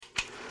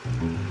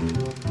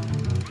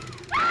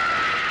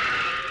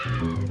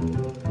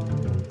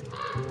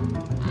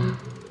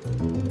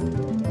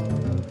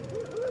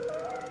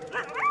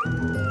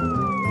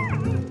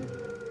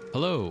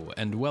Hello,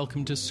 and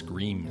welcome to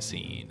Scream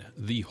Scene,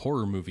 the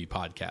horror movie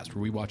podcast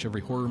where we watch every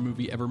horror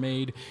movie ever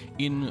made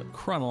in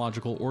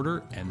chronological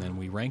order, and then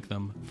we rank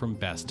them from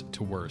best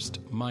to worst.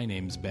 My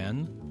name's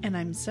Ben. And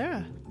I'm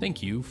Sarah.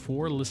 Thank you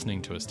for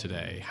listening to us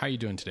today. How are you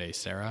doing today,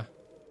 Sarah?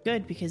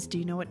 Good, because do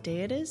you know what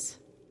day it is?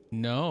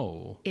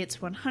 No.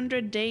 It's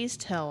 100 days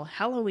till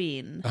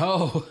Halloween.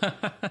 Oh,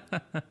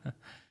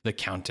 the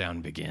countdown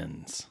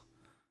begins.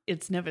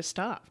 It's never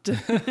stopped.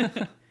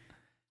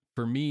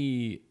 For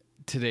me,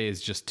 today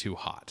is just too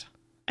hot.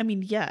 I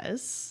mean,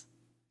 yes.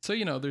 So,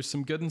 there's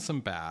some good and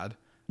some bad.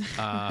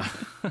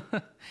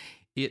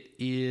 It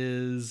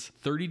is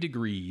 30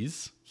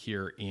 degrees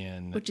here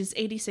in... Which is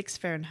 86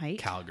 Fahrenheit.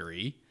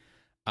 Calgary.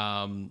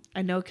 I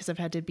know because I've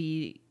had to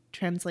be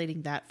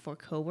translating that for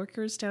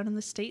coworkers down in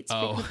the States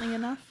frequently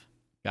enough.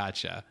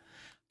 Gotcha.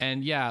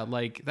 And yeah,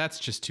 that's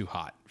just too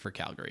hot for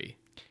Calgary.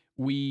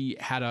 We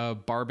had a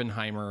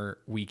Barbenheimer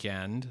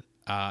weekend,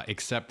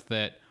 except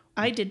that...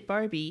 I did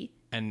Barbie.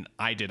 And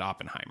I did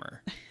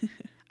Oppenheimer.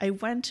 I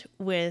went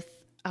with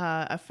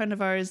a friend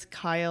of ours,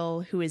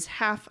 Kyle, who is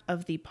half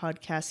of the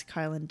podcast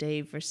Kyle and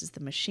Dave versus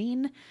the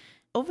Machine.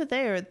 Over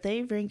there,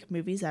 they rank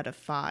movies out of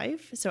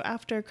 5. So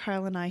after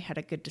Kyle and I had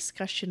a good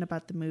discussion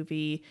about the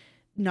movie,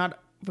 not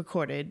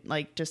recorded,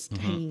 just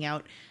hanging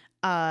out,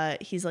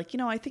 he's like,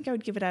 I think I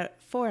would give it a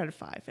 4 out of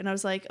 5. And I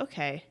was like,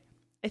 okay,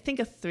 I think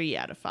a 3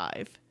 out of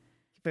 5.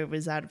 If it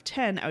was out of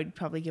 10, I would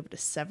probably give it a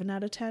 7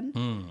 out of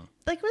 10.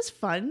 It was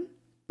fun,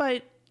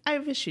 but I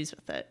have issues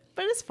with it,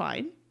 but it's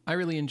fine. I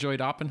really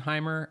enjoyed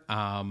Oppenheimer.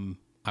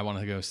 I want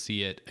to go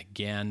see it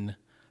again.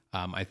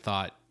 I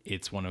thought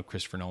it's one of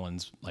Christopher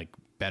Nolan's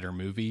better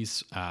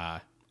movies. I'm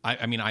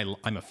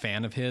a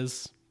fan of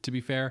his, to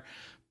be fair,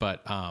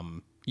 but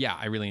yeah,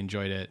 I really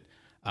enjoyed it.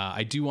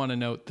 I do want to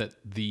note that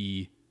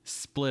the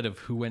split of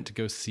who went to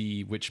go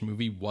see which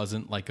movie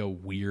wasn't a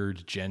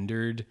weird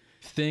gendered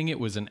thing. It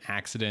was an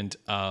accident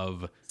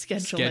of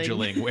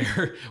scheduling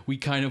where we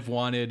kind of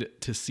wanted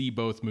to see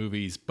both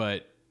movies,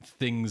 but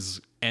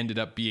things ended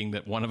up being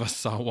that one of us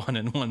saw one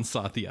and one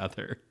saw the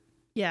other.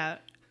 Yeah.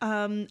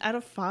 Out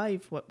of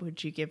 5, what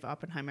would you give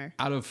Oppenheimer?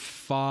 Out of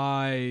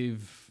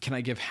 5, can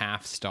I give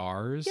half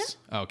stars?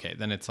 Yeah. Okay,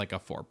 then it's a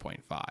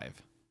 4.5.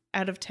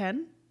 Out of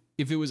 10?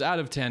 If it was out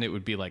of 10, it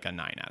would be a 9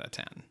 out of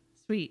 10.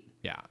 Sweet.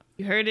 Yeah.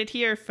 You heard it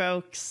here,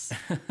 folks.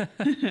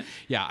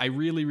 Yeah, I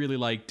really, really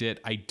liked it.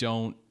 I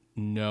don't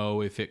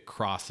know if it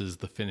crosses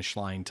the finish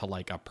line to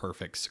a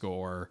perfect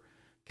score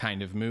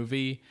kind of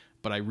movie,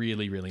 but I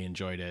really, really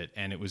enjoyed it.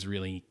 And it was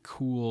really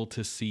cool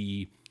to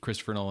see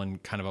Christopher Nolan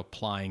kind of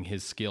applying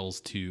his skills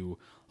to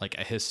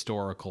a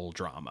historical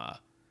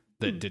drama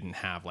that didn't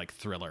have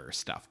thriller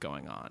stuff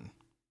going on.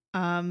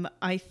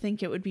 I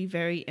think it would be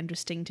very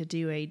interesting to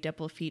do a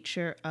double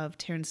feature of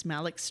Terrence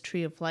Malick's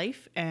Tree of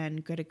Life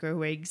and Greta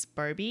Gerwig's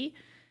Barbie.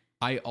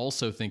 I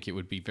also think it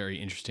would be very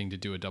interesting to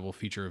do a double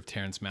feature of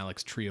Terrence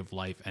Malick's Tree of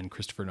Life and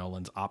Christopher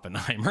Nolan's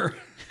Oppenheimer.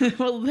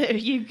 Well, there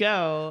you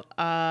go.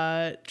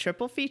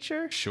 Triple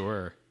feature?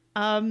 Sure.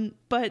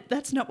 But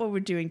that's not what we're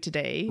doing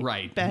today.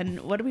 Right. Ben,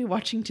 what are we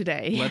watching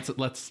today?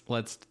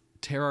 Let's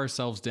tear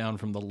ourselves down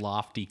from the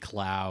lofty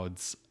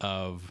clouds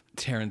of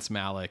Terrence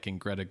Malick and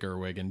Greta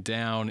Gerwig and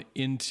down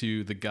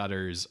into the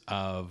gutters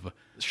of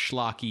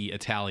schlocky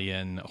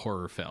Italian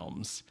horror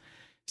films.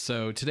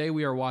 So today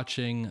we are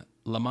watching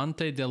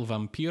L'AMANTE del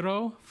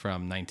Vampiro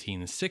from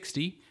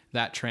 1960.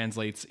 That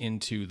translates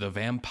into The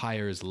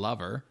Vampire's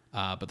Lover,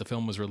 but the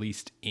film was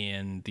released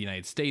in the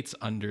United States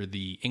under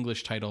the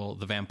English title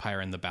The Vampire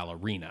and the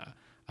Ballerina,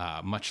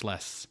 much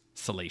less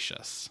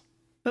salacious.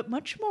 But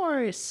much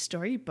more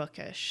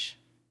storybookish.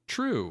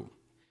 True.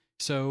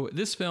 So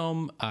this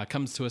film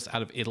comes to us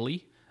out of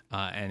Italy,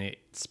 and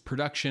its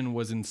production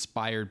was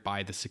inspired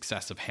by the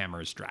success of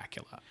Hammer's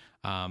Dracula.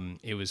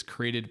 It was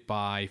created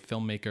by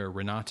filmmaker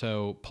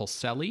Renato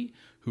Polselli,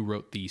 who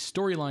wrote the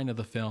storyline of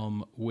the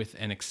film with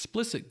an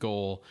explicit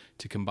goal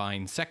to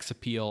combine sex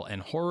appeal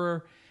and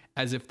horror,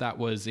 as if that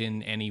was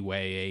in any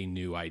way a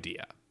new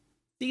idea.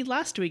 The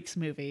last week's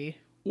movie.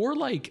 Or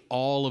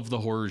all of the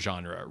horror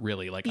genre,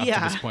 really, up to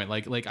this point.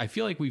 I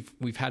feel like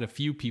we've had a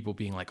few people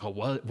being like, oh,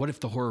 what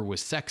if the horror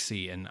was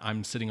sexy? And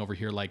I'm sitting over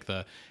here like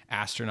the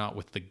astronaut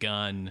with the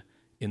gun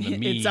in the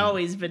meme. It's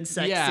always been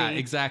sexy. Yeah,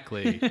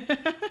 exactly.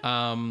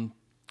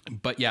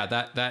 But yeah,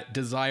 that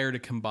desire to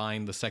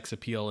combine the sex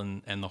appeal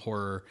and the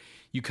horror,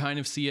 you kind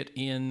of see it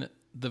in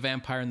The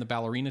Vampire and the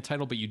Ballerina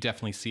title, but you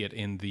definitely see it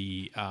in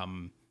the...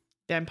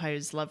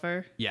 Vampire's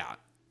Lover. Yeah.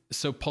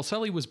 So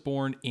Polselli was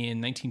born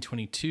in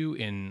 1922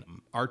 in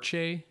Arce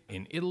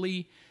in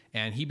Italy,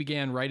 and he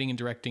began writing and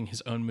directing his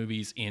own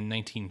movies in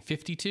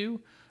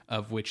 1952,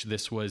 of which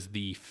this was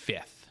the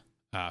 5th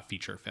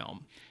feature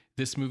film.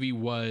 This movie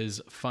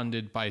was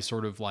funded by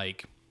sort of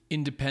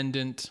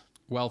independent,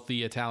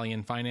 wealthy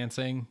Italian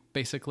financing,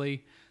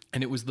 basically.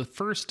 And it was the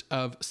first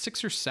of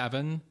 6 or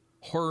 7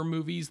 horror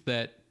movies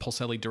that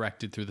Polselli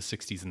directed through the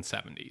 60s and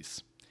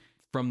 70s.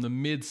 From the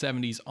mid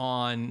 70s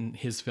on,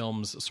 his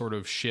films sort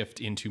of shift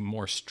into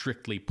more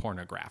strictly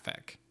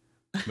pornographic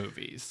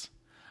movies.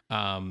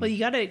 Well, you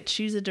got to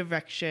choose a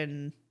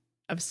direction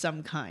of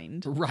some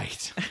kind.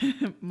 Right.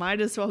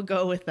 Might as well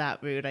go with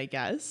that route, I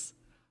guess.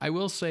 I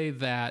will say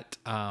that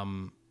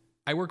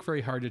I work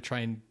very hard to try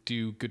and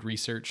do good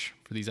research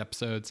for these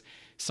episodes.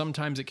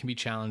 Sometimes it can be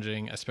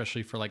challenging,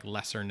 especially for like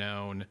lesser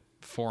known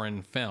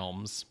foreign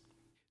films.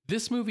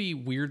 This movie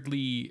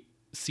weirdly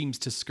seems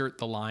to skirt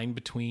the line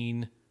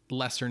between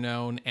lesser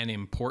known and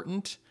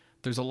important.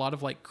 There's a lot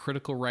of like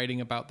critical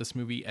writing about this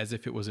movie as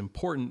if it was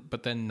important,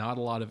 but then not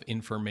a lot of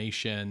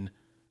information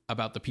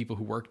about the people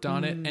who worked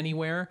on it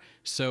anywhere.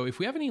 So if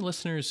we have any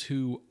listeners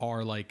who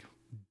are like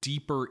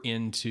deeper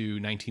into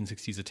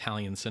 1960s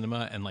Italian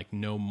cinema and like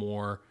know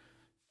more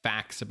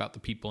facts about the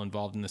people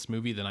involved in this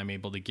movie than I'm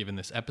able to give in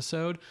this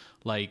episode,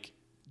 like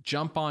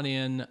jump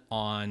on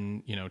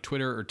on, you know,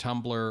 Twitter or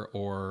Tumblr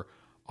or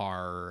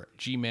our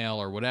Gmail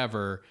or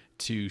whatever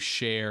to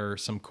share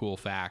some cool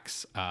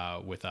facts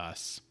with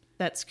us.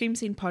 That's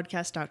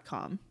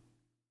screamscenepodcast.com.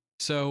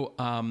 So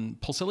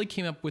Polselli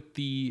came up with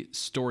the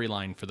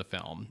storyline for the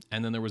film,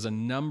 and then there was a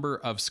number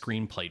of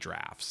screenplay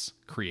drafts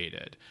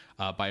created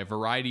by a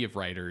variety of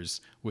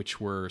writers,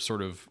 which were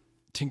sort of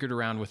tinkered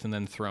around with and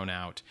then thrown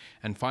out.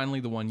 And finally,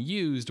 the one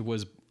used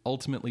was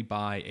ultimately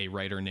by a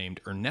writer named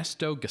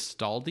Ernesto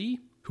Gastaldi,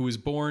 who was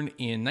born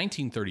in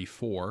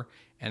 1934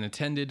 and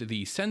attended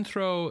the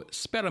Centro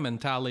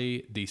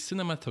Sperimentale di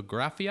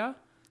Cinematografia,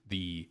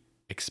 the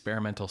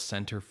Experimental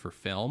Center for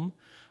Film,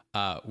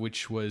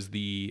 which was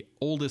the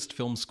oldest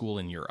film school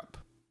in Europe.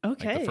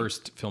 Okay. Like the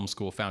first film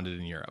school founded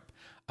in Europe.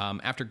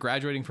 After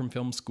graduating from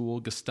film school,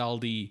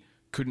 Gastaldi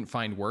couldn't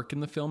find work in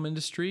the film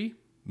industry.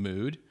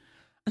 Mood.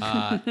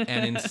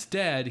 And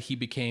instead, he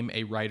became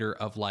a writer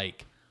of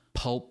like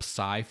pulp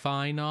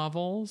sci-fi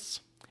novels.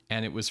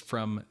 And it was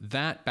from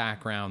that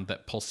background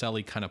that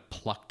Polselli kind of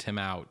plucked him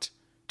out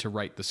to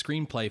write the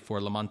screenplay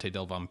for L'AMANTE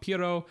del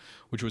Vampiro,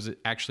 which was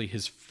actually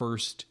his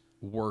first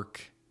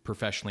work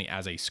professionally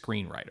as a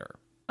screenwriter.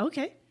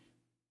 Okay.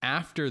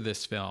 After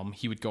this film,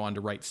 he would go on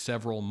to write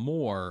several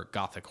more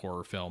Gothic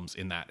horror films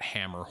in that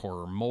Hammer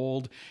horror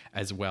mold,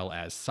 as well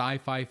as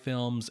sci-fi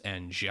films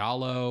and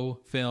giallo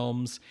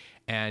films.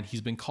 And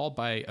he's been called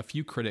by a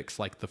few critics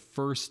like the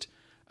first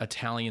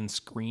Italian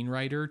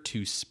screenwriter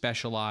to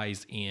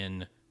specialize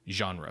in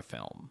genre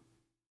film.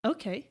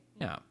 Okay.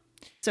 Yeah.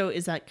 So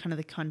is that kind of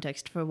the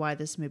context for why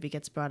this movie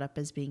gets brought up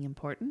as being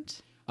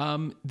important?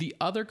 The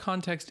other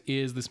context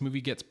is this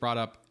movie gets brought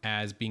up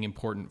as being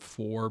important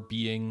for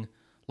being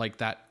like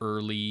that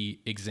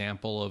early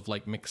example of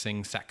like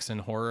mixing sex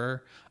and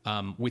horror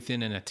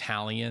within an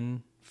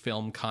Italian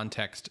film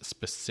context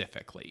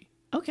specifically.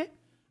 Okay.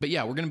 But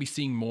yeah, we're going to be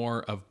seeing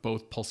more of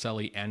both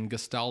Polselli and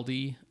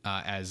Gastaldi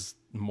as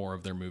more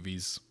of their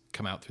movies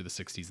come out through the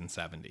 60s and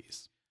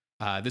 70s.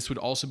 This would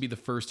also be the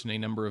first in a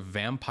number of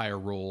vampire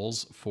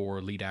roles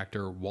for lead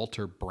actor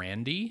Walter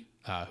Brandi,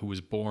 who was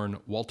born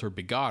Walter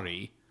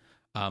Bigari.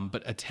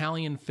 But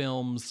Italian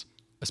films,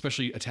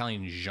 especially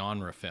Italian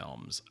genre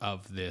films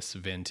of this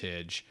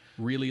vintage,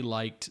 really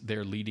liked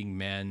their leading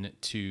men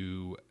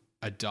to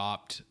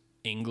adopt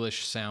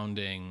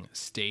English-sounding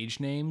stage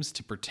names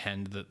to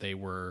pretend that they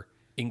were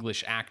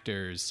English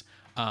actors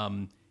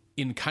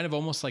in kind of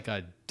almost like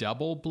a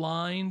double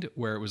blind,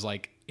 where it was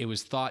like it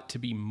was thought to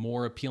be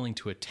more appealing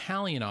to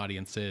Italian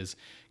audiences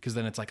because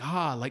then it's like,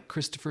 like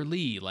Christopher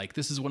Lee, like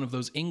this is one of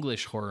those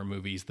English horror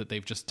movies that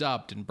they've just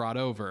dubbed and brought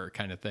over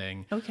kind of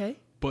thing. Okay.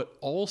 But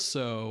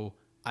also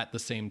at the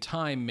same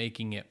time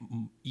making it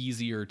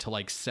easier to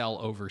like sell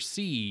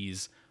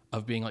overseas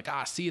of being like,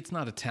 see, it's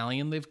not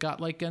Italian. They've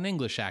got like an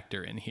English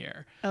actor in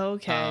here.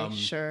 Okay,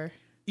 sure.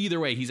 Either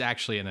way, he's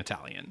actually an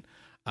Italian.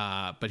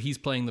 But he's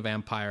playing the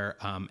vampire.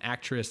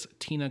 Actress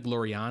Tina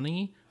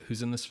Gloriani,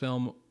 who's in this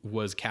film,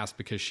 was cast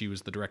because she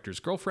was the director's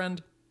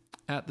girlfriend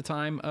at the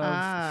time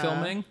of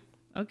filming.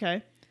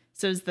 Okay.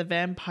 So is the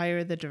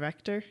vampire the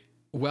director?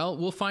 Well,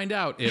 we'll find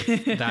out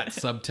if that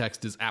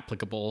subtext is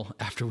applicable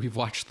after we've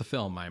watched the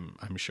film,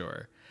 I'm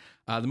sure.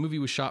 The movie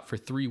was shot for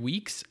 3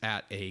 weeks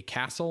at a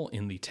castle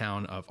in the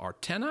town of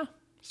Artena.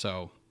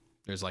 So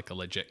there's like a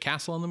legit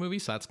castle in the movie,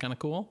 so that's kind of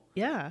cool.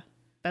 Yeah,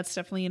 that's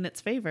definitely in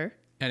its favor.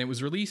 And it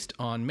was released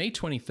on May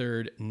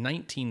 23rd,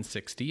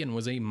 1960, and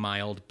was a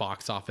mild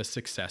box office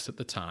success at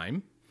the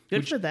time.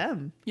 Good for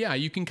them. Yeah,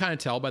 you can kind of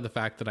tell by the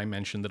fact that I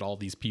mentioned that all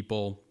these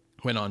people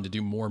went on to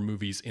do more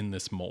movies in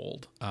this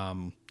mold.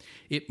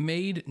 It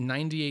made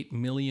 98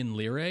 million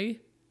lire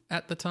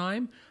at the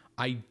time.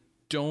 I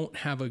don't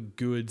have a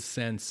good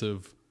sense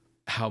of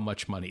how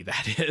much money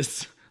that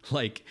is.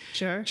 Like,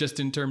 sure. Just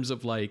in terms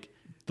of like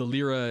the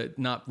lira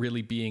not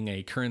really being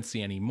a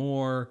currency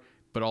anymore,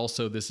 but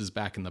also this is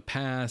back in the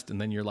past,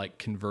 and then you're like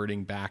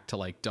converting back to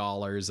like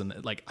dollars,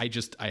 and like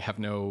I have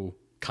no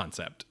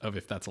concept of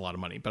if that's a lot of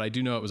money, but I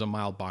do know it was a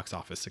mild box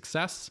office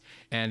success,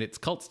 and its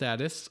cult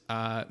status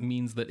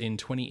means that in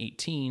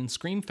 2018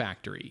 Scream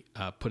Factory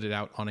put it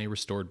out on a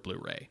restored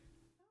Blu-ray.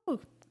 Oh,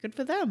 good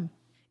for them.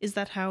 Is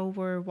that how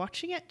we're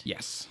watching it?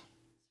 Yes.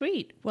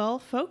 Sweet. Well,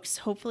 folks,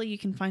 hopefully you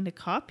can find a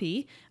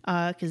copy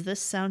because this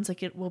sounds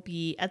like it will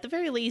be, at the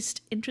very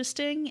least,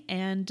 interesting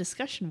and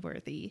discussion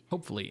worthy.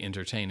 Hopefully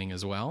entertaining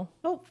as well.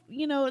 Oh,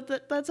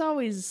 that's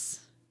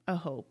always a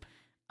hope.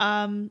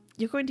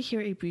 You're going to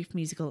hear a brief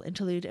musical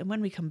interlude, and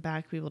when we come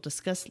back, we will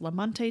discuss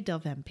L'Amante del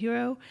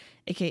Vampiro,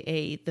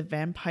 aka The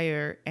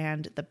Vampire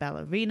and the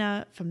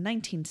Ballerina, from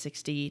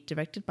 1960,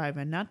 directed by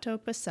Renato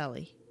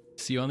Polselli.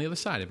 See you on the other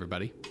side,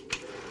 everybody.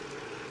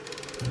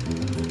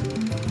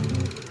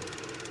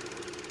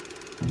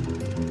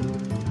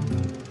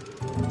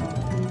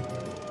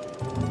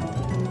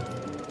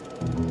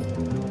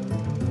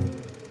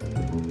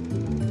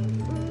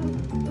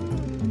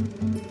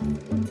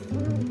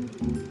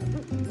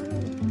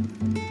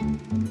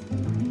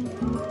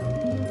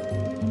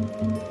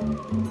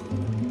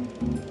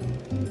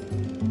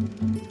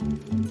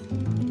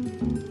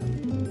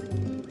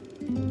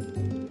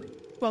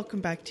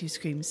 Welcome back to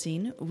Scream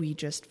Scene. We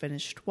just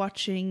finished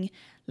watching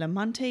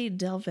L'Amante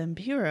del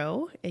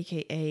Vampiro,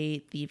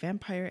 aka The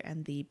Vampire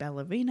and the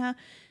Ballerina,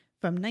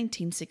 from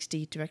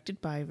 1960, directed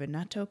by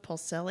Renato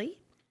Polselli.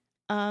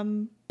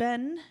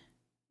 Ben,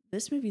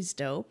 this movie's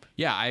dope.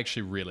 Yeah, I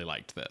actually really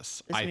liked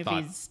this. This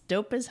movie's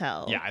dope as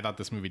hell. Yeah, I thought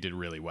this movie did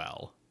really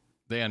well.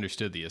 They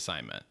understood the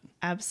assignment.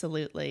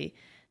 Absolutely.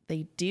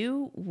 They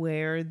do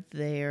wear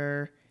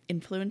their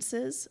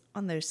influences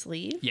on their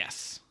sleeve.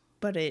 Yes.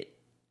 But it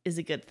is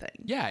a good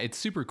thing. Yeah, it's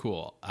super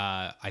cool.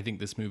 I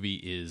think this movie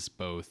is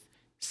both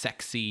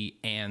sexy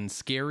and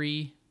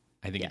scary.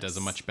 I think it does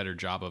a much better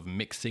job of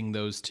mixing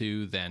those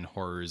two than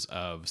Horrors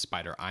of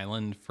Spider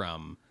Island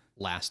from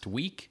last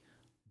week.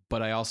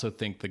 But I also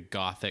think the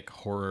gothic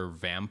horror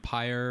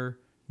vampire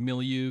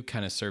milieu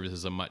kind of serves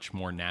as a much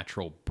more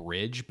natural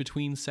bridge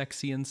between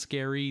sexy and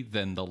scary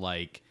than the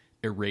like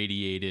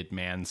irradiated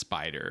man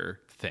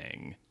spider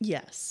thing.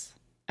 Yes.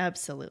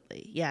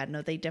 Absolutely. Yeah,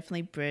 no, they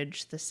definitely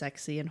bridge the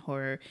sexy and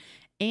horror.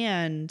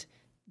 And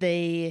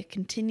they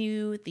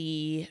continue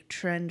the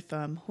trend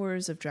from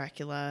Horrors of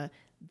Dracula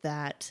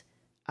that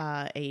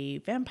a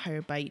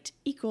vampire bite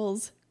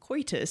equals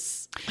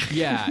coitus.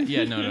 Yeah,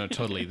 no,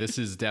 totally. This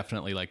is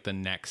definitely like the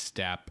next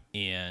step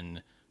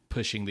in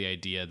pushing the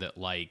idea that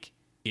like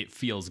it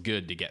feels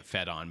good to get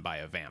fed on by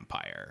a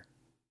vampire.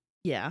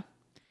 Yeah.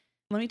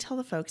 Let me tell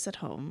the folks at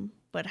home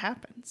what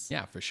happens.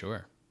 Yeah, for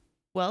sure.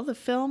 Well, the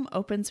film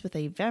opens with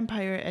a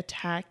vampire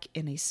attack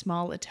in a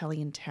small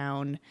Italian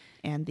town,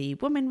 and the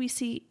woman we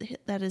see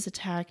that is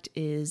attacked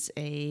is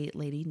a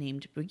lady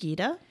named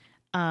Brigida.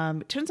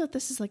 It turns out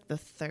this is like the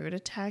third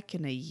attack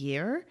in a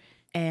year,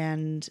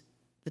 and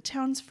the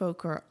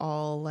townsfolk are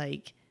all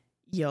like,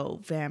 yo,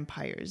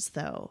 vampires,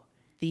 though.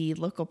 The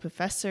local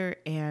professor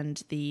and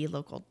the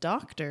local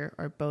doctor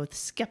are both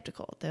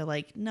skeptical. They're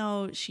like,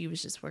 no, she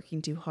was just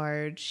working too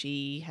hard.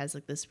 She has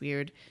like this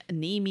weird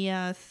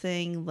anemia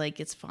thing.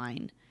 Like, it's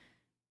fine.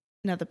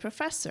 Now, the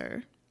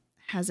professor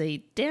has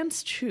a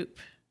dance troupe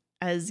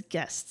as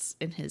guests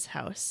in his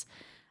house.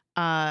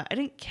 I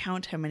didn't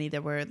count how many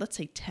there were. Let's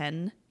say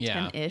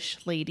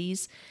 10-ish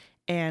ladies.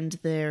 And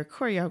their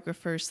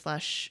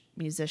choreographer /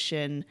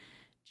 musician,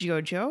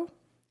 Giorgio.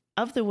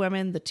 Of the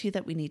women, the two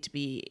that we need to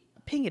be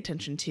paying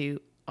attention to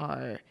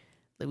are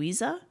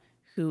Luisa,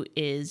 who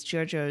is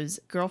Giorgio's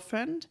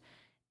girlfriend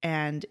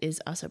and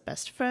is also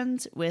best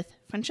friends with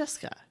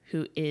Francesca,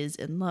 who is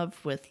in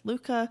love with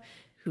Luca,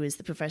 who is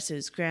the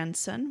professor's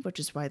grandson, which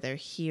is why they're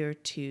here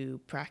to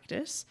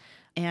practice.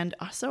 And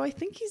also, I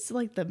think he's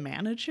like the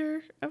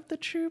manager of the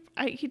troupe.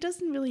 He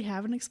doesn't really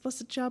have an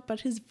explicit job,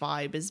 but his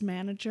vibe is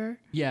manager.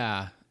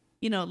 Yeah.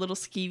 You know, little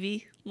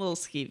skeevy.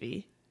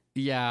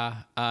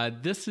 Yeah.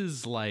 This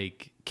is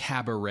like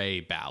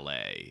cabaret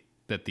ballet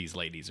that these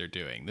ladies are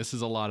doing. This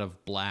is a lot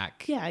of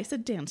black. Yeah, I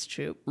said dance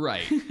troupe.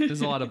 Right.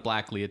 There's a lot of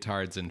black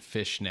leotards and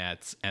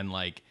fishnets, and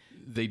like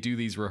they do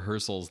these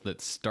rehearsals that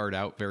start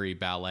out very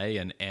ballet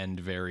and end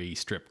very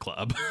strip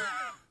club.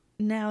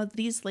 Now,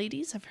 these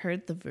ladies have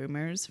heard the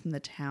rumors from the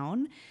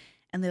town,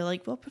 and they're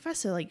like, well,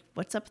 Professor, like,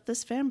 what's up with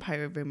this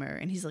vampire rumor?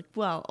 And he's like,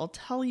 well, I'll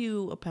tell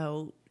you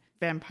about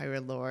vampire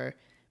lore,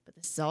 but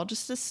this is all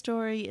just a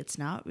story. It's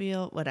not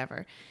real,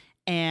 whatever.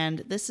 And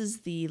this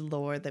is the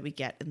lore that we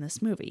get in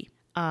this movie.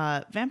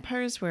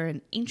 Vampires were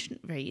an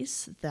ancient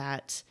race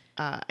that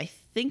I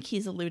think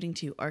he's alluding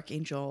to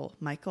Archangel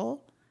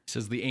Michael. He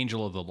says the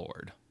angel of the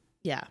Lord.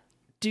 Yeah.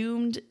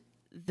 Doomed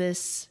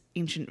this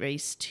ancient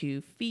race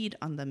to feed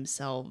on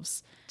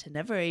themselves, to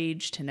never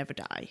age, to never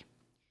die.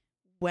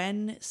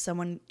 When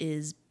someone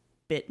is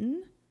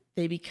bitten,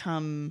 they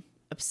become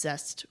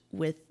obsessed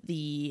with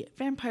the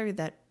vampire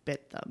that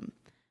bit them.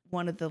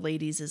 One of the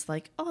ladies is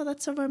like, oh,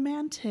 that's so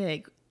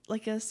romantic,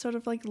 like a sort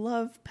of like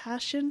love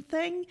passion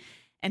thing.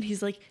 And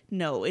he's like,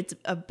 no, it's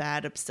a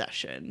bad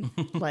obsession,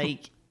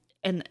 like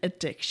an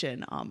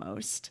addiction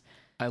almost.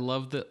 I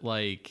love that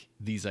like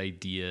these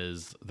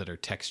ideas that are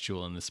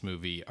textual in this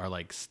movie are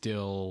like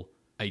still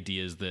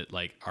ideas that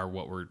like are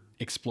what we're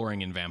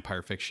exploring in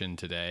vampire fiction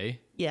today.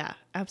 Yeah,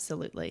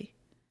 absolutely.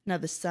 Now,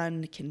 the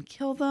sun can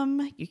kill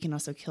them. You can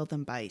also kill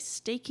them by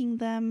staking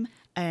them,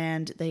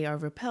 and they are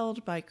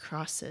repelled by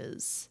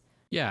crosses.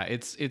 Yeah,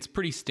 it's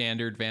pretty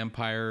standard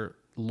vampire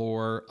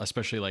lore,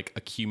 especially like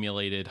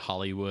accumulated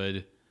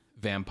Hollywood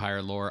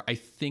vampire lore. I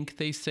think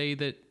they say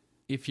that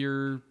if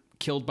you're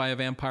killed by a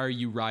vampire,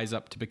 you rise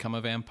up to become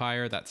a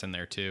vampire. That's in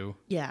there too.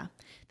 Yeah.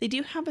 They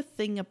do have a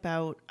thing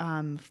about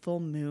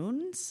full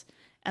moons,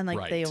 and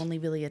like they only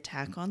really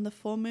attack on the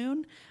full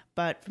moon.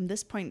 But from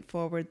this point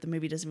forward, the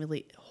movie doesn't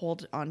really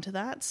hold on to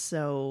that.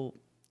 So,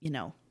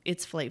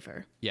 it's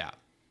flavor. Yeah.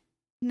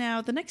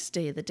 Now, the next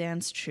day, the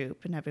dance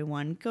troupe and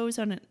everyone goes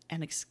on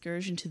an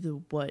excursion to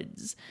the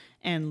woods,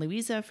 and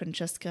Luisa,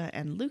 Francesca,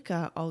 and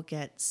Luca all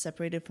get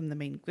separated from the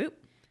main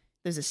group.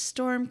 There's a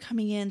storm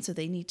coming in, so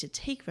they need to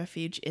take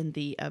refuge in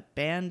the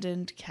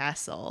abandoned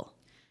castle.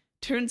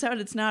 Turns out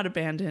it's not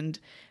abandoned.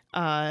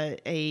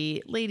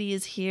 A lady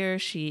is here.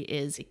 She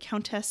is a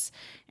countess,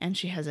 and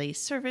she has a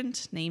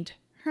servant named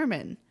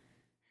Herman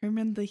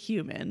the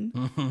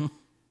human.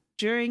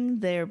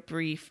 During their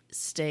brief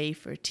stay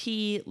for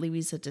tea,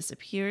 Luisa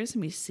disappears,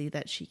 and we see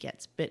that she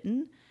gets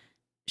bitten.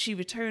 She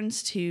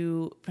returns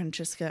to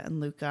Francesca and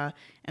Luca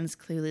and is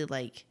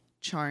clearly,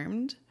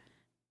 charmed.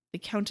 The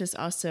Countess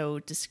also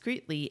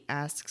discreetly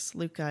asks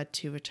Luca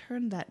to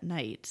return that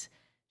night.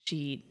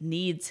 She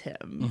needs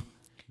him.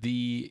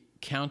 The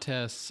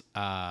Countess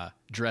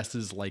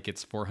dresses like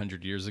it's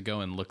 400 years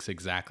ago and looks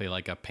exactly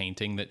like a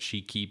painting that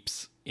she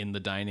keeps in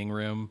the dining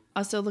room.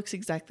 Also looks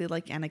exactly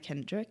like Anna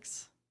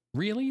Kendrick's.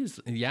 Really?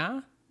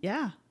 Yeah?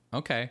 Yeah.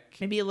 Okay.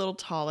 Maybe a little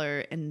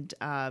taller and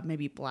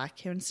maybe black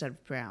hair instead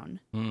of brown.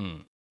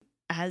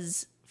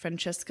 As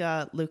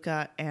Francesca,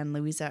 Luca, and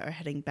Luisa are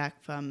heading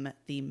back from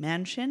the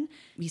mansion,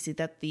 we see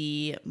that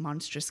the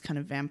monstrous kind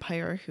of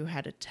vampire who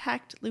had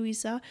attacked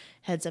Luisa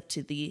heads up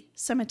to the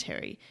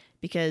cemetery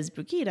because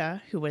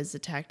Brigida, who was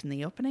attacked in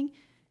the opening,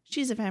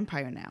 she's a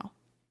vampire now.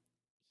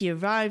 He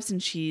arrives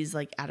and she's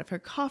out of her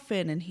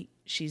coffin and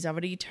she's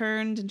already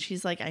turned and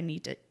she's like, I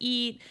need to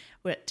eat.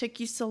 What took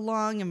you so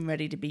long? I'm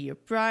ready to be your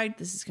bride.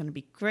 This is going to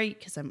be great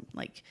because I'm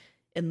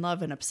in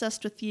love and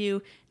obsessed with you.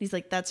 And he's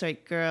like, that's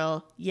right,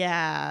 girl.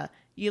 Yeah,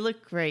 you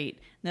look great.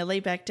 Now lay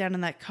back down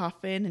in that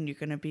coffin and you're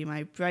going to be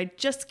my bride.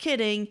 Just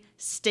kidding.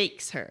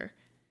 Stakes her,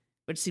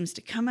 which seems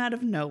to come out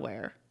of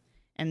nowhere.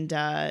 And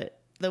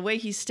the way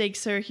he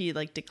stakes her, he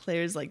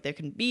declares there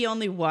can be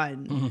only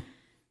one. Mm-hmm.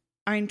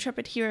 Our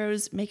intrepid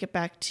heroes make it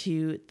back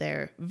to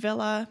their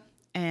villa,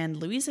 and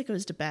Luisa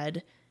goes to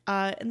bed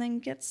and then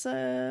gets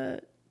the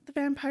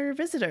vampire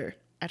visitor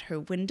at her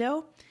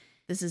window.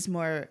 This is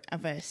more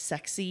of a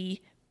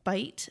sexy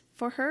bite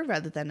for her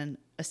rather than an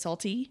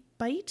assaulty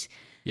bite.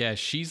 Yeah,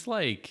 she's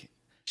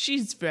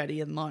ready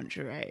in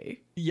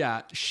lingerie.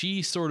 Yeah,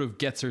 she sort of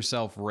gets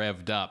herself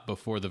revved up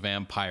before the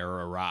vampire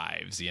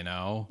arrives,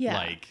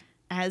 Yeah.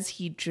 As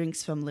he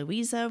drinks from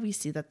Luisa, we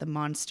see that the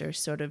monster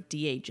sort of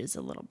de-ages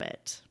a little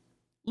bit.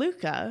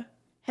 Luca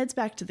heads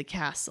back to the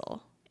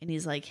castle and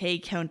he's like, hey,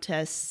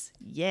 Countess,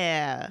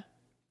 yeah,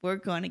 we're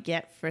going to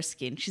get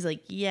frisky. And she's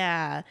like,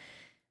 yeah,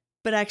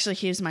 but actually,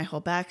 here's my whole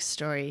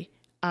backstory.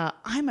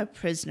 I'm a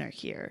prisoner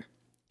here.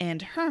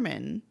 And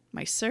Herman,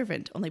 my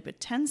servant, only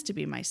pretends to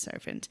be my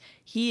servant.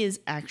 He is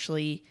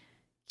actually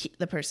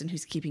the person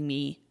who's keeping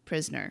me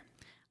prisoner.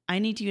 I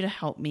need you to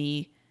help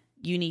me.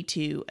 You need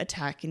to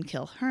attack and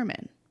kill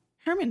Herman.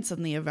 Herman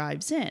suddenly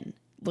arrives in,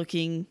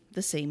 looking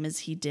the same as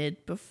he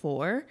did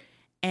before.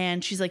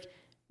 And she's like,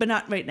 but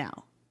not right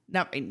now.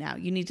 Not right now.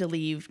 You need to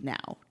leave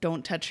now.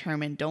 Don't touch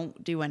Herman.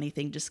 Don't do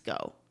anything. Just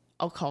go.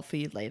 I'll call for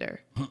you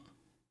later.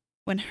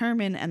 When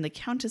Herman and the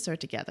Countess are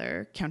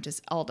together, Countess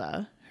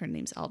Alda, her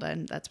name's Alda,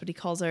 and that's what he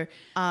calls her,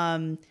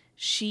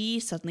 she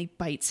suddenly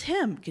bites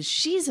him because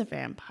she's a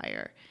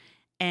vampire.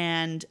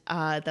 And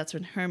that's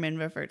when Herman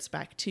reverts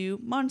back to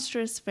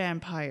monstrous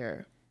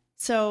vampire.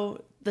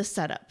 So the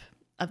setup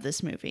of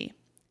this movie.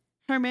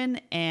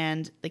 Herman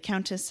and the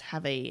Countess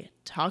have a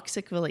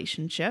toxic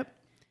relationship.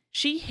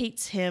 She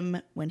hates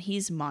him when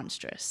he's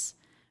monstrous,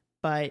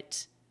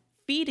 but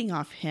feeding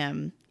off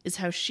him is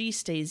how she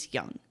stays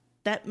young.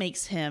 That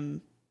makes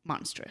him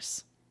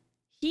monstrous.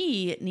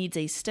 He needs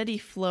a steady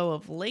flow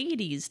of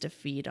ladies to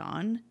feed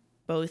on,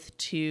 both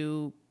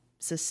to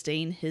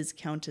sustain his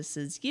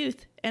countess's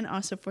youth and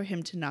also for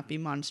him to not be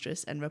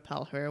monstrous and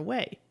repel her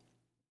away.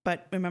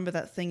 But remember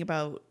that thing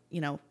about,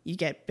 you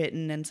get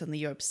bitten and suddenly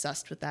you're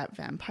obsessed with that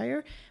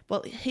vampire?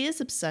 Well, his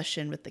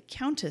obsession with the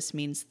countess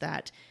means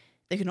that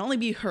there can only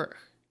be her.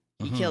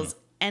 He kills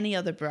any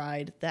other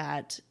bride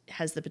that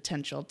has the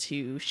potential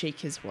to shake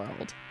his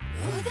world.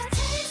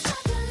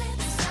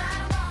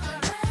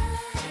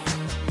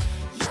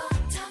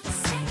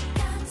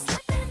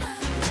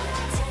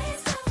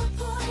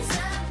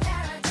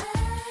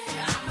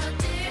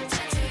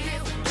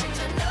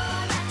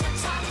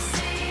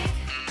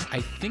 I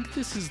think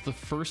this is the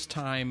first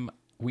time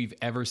we've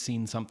ever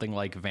seen something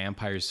like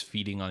vampires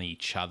feeding on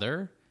each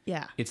other.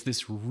 Yeah. It's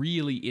this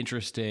really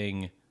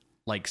interesting,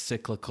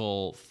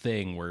 cyclical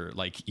thing where,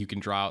 you can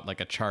draw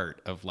out, a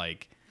chart of,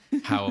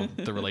 how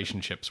the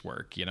relationships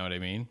work. You know what I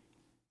mean?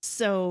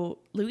 So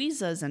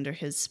Louisa's under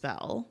his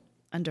spell,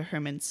 under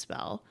Herman's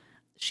spell.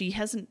 She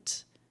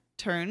hasn't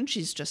turned,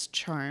 she's just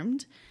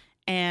charmed.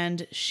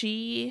 And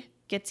she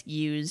gets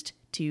used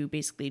to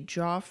basically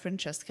draw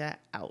Francesca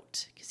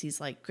out. Because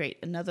he's like, great,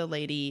 another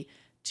lady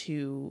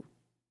to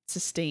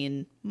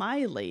sustain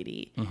my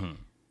lady. Mm-hmm.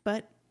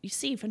 But you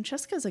see,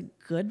 Francesca's a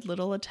good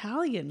little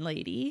Italian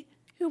lady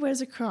who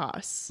wears a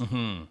cross.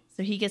 Mm-hmm.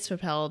 So he gets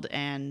repelled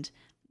and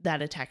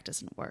that attack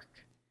doesn't work.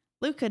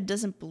 Luca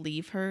doesn't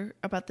believe her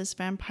about this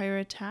vampire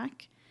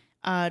attack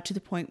to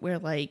the point where,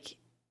 like,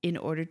 in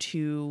order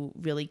to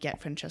really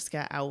get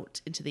Francesca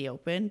out into the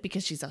open,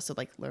 because she's also,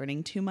 like,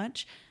 learning too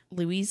much,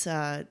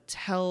 Luisa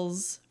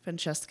tells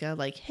Francesca,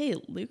 like, hey,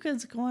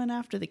 Luca's going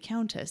after the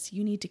Countess.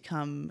 You need to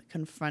come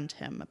confront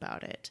him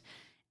about it.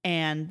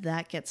 And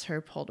that gets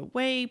her pulled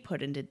away,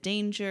 put into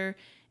danger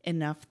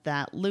enough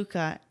that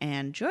Luca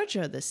and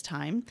Giorgio this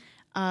time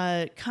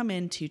come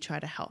in to try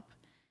to help.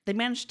 They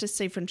manage to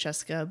save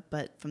Francesca,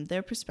 but from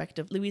their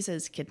perspective, Luisa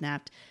is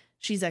kidnapped.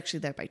 She's actually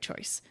there by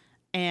choice.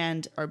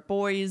 And our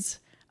boys,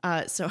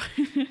 so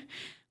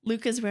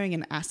Luca's wearing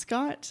an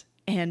ascot,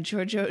 and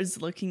Giorgio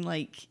is looking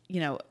like,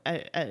 you know,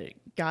 a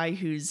guy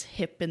who's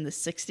hip in the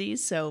 60s.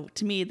 So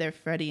to me, they're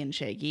Freddie and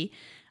Shaggy.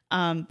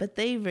 But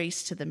they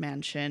race to the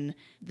mansion.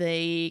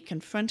 They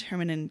confront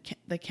Herman and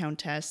the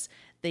Countess.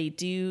 They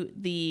do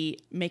the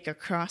make a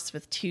cross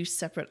with two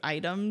separate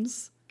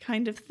items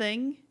kind of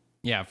thing.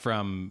 Yeah,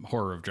 from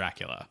Horror of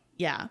Dracula.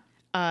 Yeah.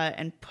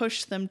 And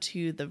push them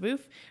to the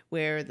roof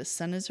where the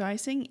sun is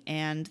rising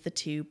and the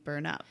two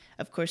burn up.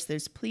 Of course,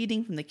 there's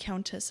pleading from the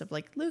Countess of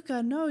like,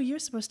 Luca, no, you're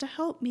supposed to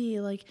help me.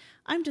 Like,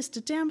 I'm just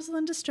a damsel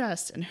in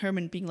distress. And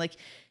Herman being like,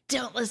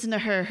 don't listen to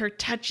her. Her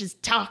touch is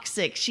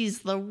toxic. She's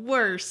the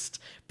worst,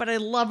 but I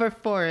love her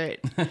for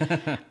it.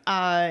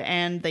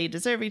 And they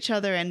deserve each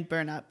other and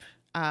burn up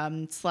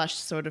 /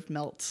 sort of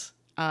melt.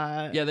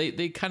 Yeah,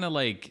 they kind of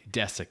like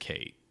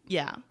desiccate.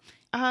 Yeah.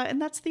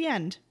 And that's the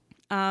end.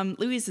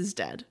 Louisa is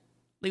dead.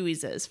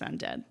 Louisa is found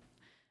dead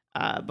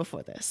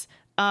before this.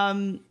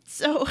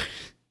 So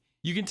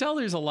you can tell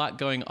there's a lot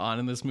going on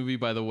in this movie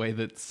by the way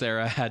that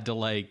Sarah had to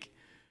like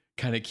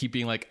kind of keep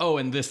being like, oh,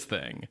 and this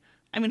thing.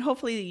 I mean,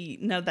 hopefully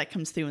none of that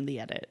comes through in the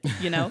edit,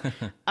 you know?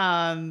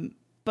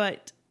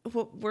 But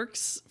what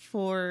works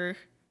for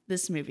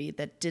this movie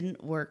that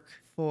didn't work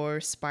for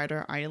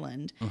Spider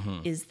Island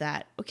is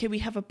that, okay, we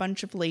have a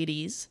bunch of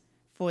ladies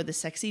for the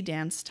sexy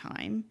dance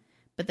time,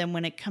 but then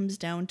when it comes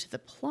down to the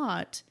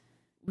plot,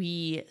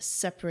 we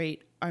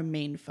separate our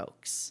main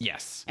folks.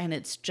 Yes. And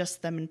it's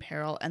just them in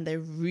peril, and they're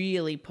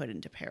really put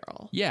into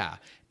peril. Yeah.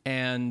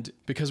 And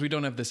because we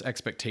don't have this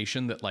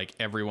expectation that like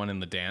everyone in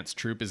the dance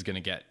troupe is going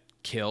to get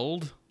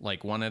killed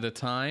like one at a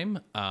time,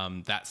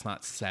 that's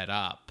not set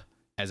up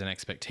as an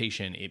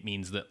expectation. It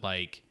means that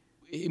like,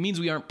 it means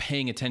we aren't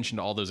paying attention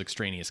to all those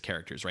extraneous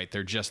characters, right?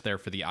 They're just there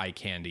for the eye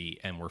candy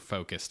and we're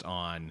focused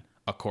on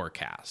a core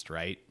cast,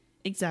 right?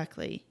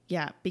 Exactly.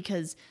 Yeah.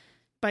 Because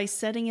by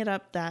setting it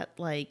up that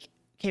like,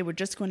 okay, we're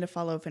just going to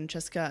follow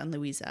Francesca and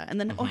Louisa. And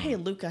then, oh, hey,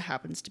 Luca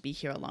happens to be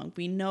here along.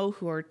 We know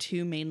who our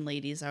two main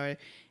ladies are.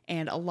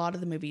 And a lot of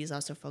the movie is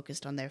also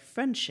focused on their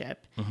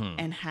friendship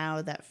and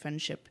how that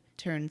friendship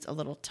turns a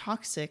little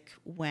toxic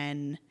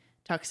when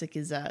toxic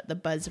is the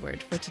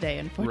buzzword for today,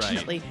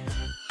 unfortunately.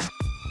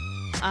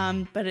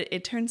 Right. But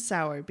it turns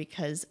sour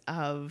because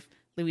of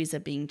Louisa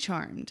being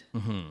charmed.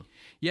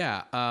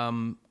 Yeah.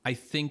 I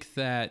think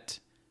that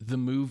the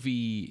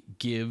movie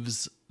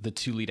gives the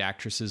two lead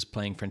actresses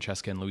playing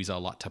Francesca and Louisa a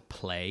lot to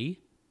play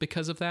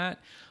because of that.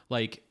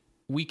 Like,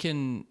 we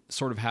can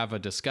sort of have a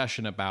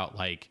discussion about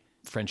like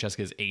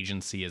Francesca's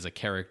agency as a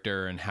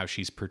character and how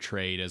she's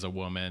portrayed as a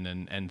woman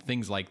and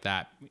things like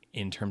that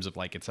in terms of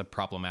like, it's a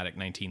problematic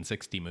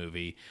 1960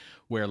 movie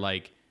where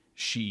like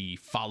she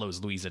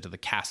follows Louisa to the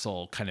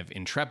castle kind of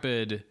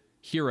intrepid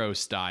hero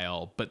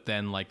style, but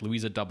then like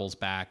Louisa doubles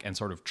back and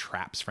sort of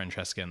traps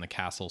Francesca in the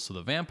castle so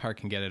the vampire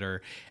can get at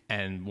her.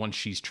 And once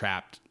she's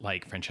trapped,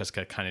 like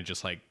Francesca kind of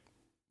just like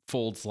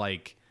folds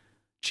like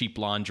cheap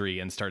laundry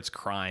and starts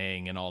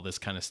crying and all this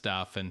kind of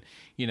stuff. And,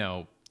 you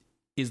know,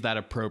 is that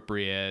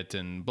appropriate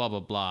and blah,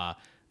 blah, blah,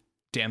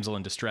 damsel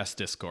in distress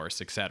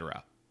discourse,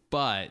 etc.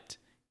 But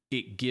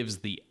it gives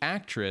the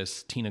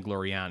actress, Tina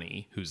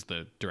Gloriani, who's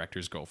the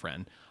director's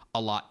girlfriend, a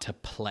lot to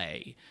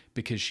play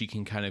because she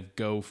can kind of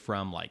go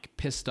from like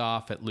pissed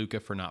off at Luca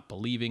for not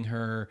believing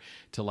her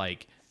to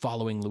like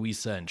following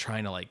Louisa and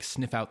trying to like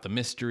sniff out the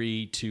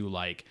mystery to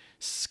like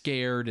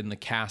scared in the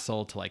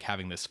castle to like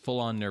having this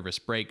full on nervous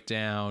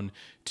breakdown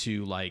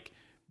to like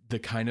the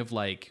kind of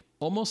like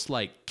almost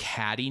like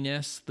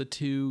cattiness the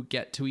two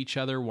get to each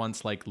other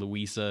once like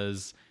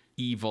Louisa's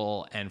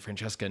evil and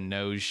Francesca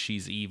knows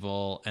she's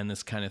evil and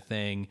this kind of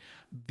thing.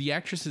 The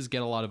actresses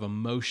get a lot of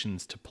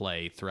emotions to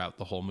play throughout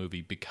the whole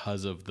movie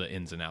because of the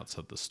ins and outs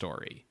of the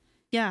story.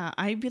 Yeah,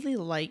 I really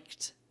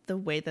liked the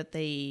way that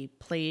they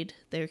played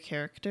their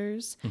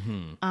characters.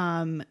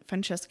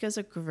 Francesca's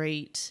a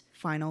great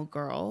final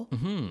girl.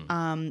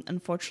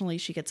 Unfortunately,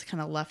 she gets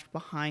kind of left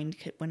behind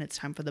when it's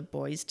time for the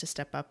boys to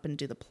step up and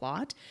do the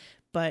plot.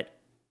 But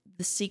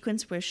The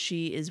sequence where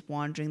she is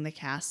wandering the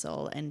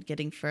castle and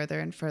getting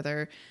further and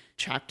further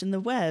trapped in the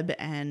web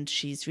and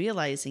she's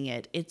realizing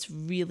it, it's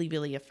really,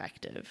 really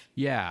effective.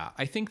 Yeah,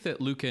 I think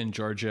that Luca and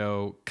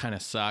Giorgio kind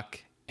of suck,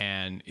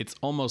 and it's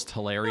almost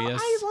hilarious. No,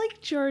 I like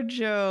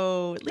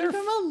Giorgio. Leave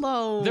him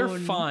alone. They're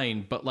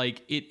fine, but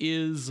like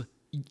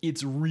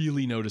it's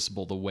really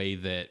noticeable the way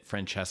that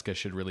Francesca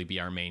should really be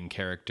our main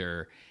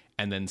character,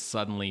 and then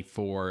suddenly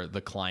for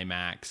the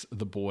climax,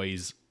 the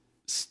boys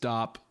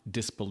stop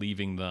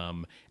disbelieving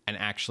them and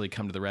actually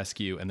come to the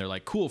rescue, and they're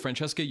like, cool,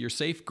 Francesca, you're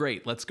safe,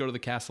 great, let's go to the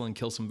castle and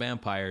kill some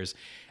vampires.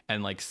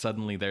 And like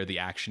suddenly they're the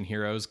action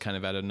heroes kind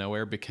of out of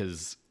nowhere,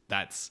 because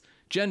that's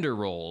gender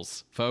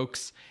roles,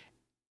 folks.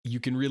 You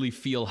can really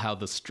feel how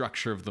the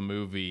structure of the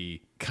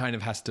movie kind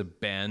of has to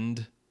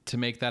bend to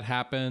make that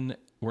happen.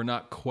 We're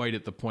not quite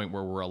at the point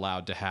where we're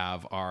allowed to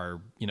have our,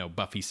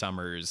 Buffy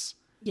Summers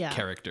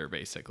character,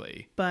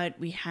 basically. But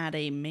we had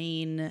a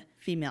main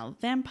female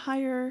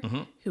vampire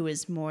who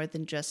is more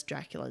than just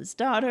Dracula's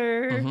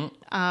daughter,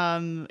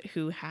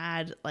 who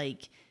had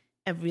like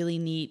a really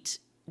neat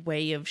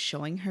way of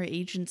showing her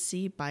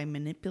agency by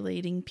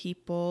manipulating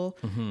people.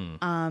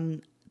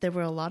 There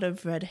were a lot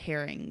of red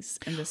herrings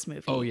in this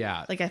movie. Oh,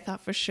 yeah. Like, I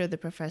thought for sure the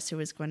professor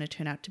was going to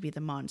turn out to be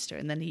the monster,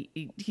 and then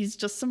he's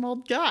just some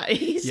old guy.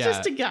 He's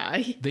just a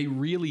guy. They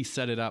really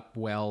set it up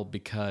well,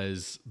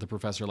 because the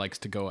professor likes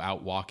to go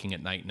out walking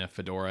at night in a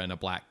fedora and a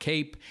black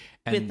cape.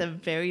 With a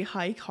very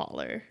high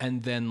collar.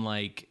 And then,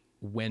 like,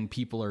 when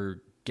people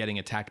are getting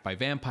attacked by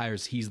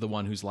vampires, he's the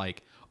one who's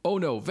like, oh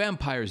no,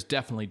 vampires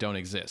definitely don't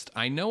exist.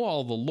 I know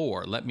all the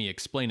lore. Let me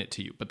explain it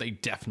to you. But they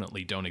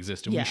definitely don't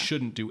exist, and we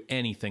shouldn't do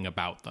anything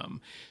about them.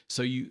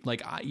 So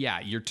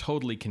you're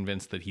totally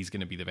convinced that he's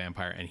going to be the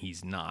vampire, and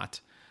he's not.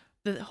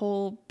 The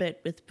whole bit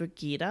with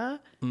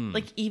Brigida,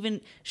 like even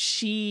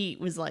she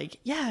was like,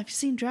 yeah, I've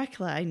seen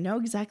Dracula. I know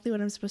exactly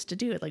what I'm supposed to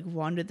do. Like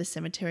wander the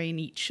cemetery and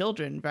eat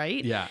children,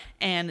 right? Yeah.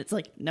 And it's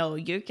like, no,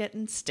 you're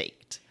getting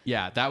staked.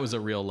 Yeah, that was a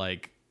real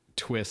like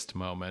twist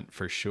moment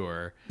for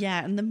sure.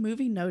 Yeah, and the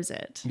movie knows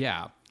it.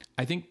 Yeah.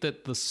 I think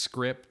that the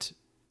script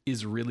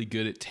is really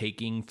good at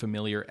taking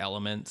familiar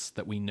elements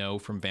that we know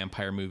from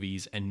vampire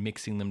movies and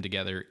mixing them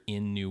together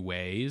in new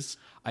ways.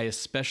 I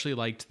especially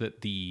liked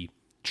that the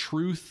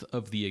truth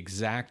of the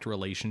exact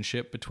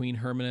relationship between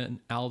Herman and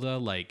Alda,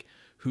 like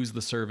who's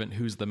the servant,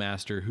 who's the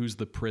master, who's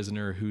the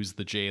prisoner, who's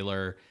the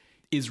jailer,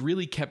 is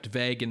really kept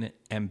vague and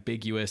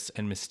ambiguous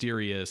and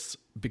mysterious,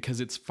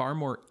 because it's far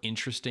more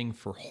interesting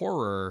for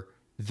horror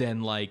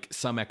than like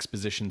some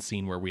exposition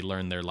scene where we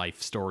learn their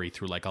life story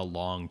through like a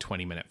long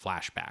 20-minute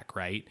flashback,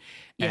 right?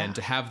 Yeah. And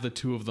to have the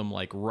two of them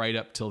like right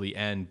up till the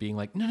end being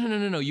like,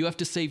 no, you have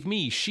to save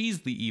me, she's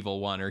the evil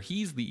one or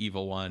he's the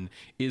evil one,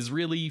 is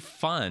really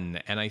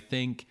fun. And I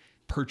think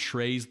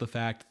portrays the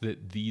fact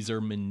that these are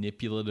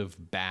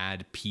manipulative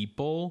bad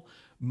people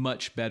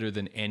much better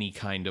than any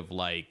kind of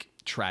like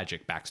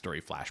tragic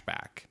backstory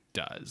flashback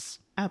does.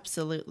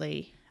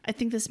 Absolutely. I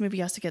think this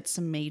movie also gets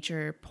some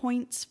major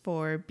points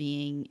for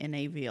being in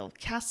a real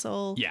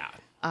castle. Yeah.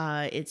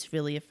 It's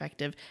really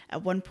effective.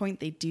 At one point,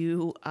 they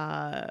do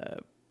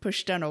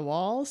push down a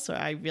wall, so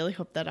I really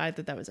hope that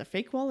either that was a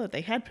fake wall or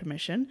they had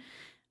permission.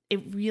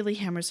 It really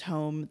hammers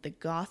home the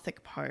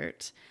Gothic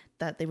part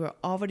that they were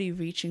already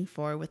reaching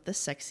for with the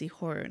sexy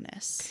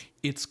horrorness.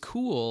 It's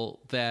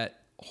cool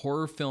that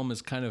horror film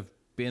has kind of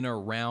been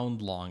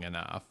around long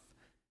enough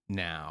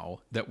now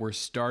that we're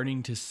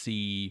starting to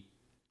see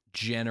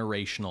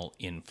generational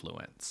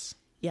influence.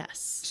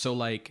 Yes. So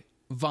like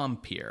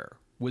Vampire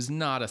was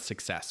not a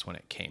success when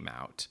it came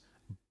out,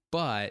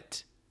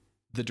 but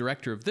the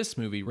director of this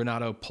movie,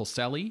 Renato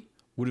Polselli,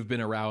 would have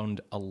been around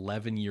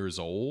 11 years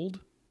old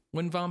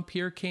when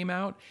Vampire came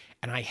out,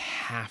 and I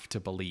have to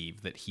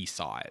believe that he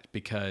saw it,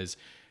 because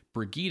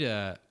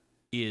Brigida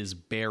is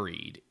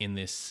buried in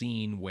this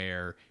scene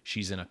where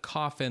she's in a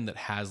coffin that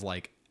has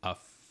like a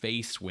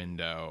face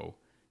window,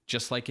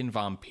 just like in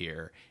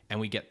Vampire, and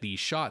we get these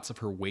shots of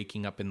her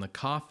waking up in the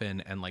coffin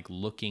and like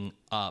looking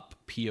up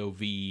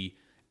POV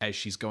as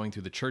she's going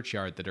through the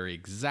churchyard that are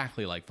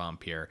exactly like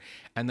Vampire.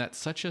 And that's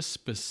such a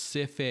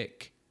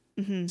specific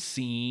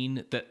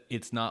scene that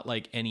it's not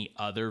like any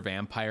other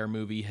vampire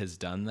movie has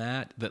done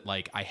that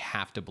like I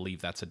have to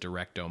believe that's a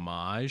direct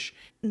homage.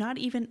 Not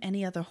even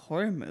any other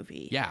horror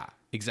movie. Yeah,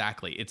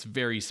 exactly. It's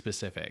very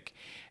specific.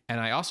 And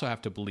I also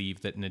have to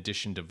believe that in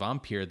addition to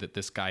Vampire, that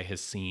this guy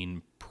has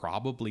seen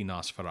probably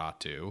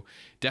Nosferatu,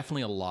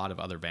 definitely a lot of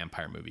other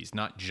vampire movies,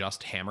 not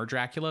just Hammer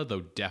Dracula,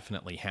 though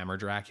definitely Hammer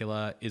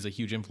Dracula is a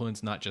huge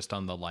influence, not just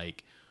on the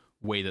like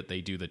way that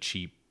they do the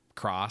cheap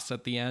cross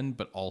at the end,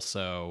 but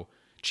also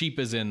cheap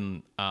as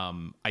in,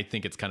 I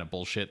think it's kind of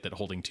bullshit that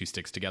holding two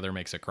sticks together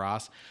makes a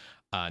cross.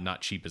 Not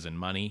cheap as in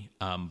money.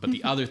 But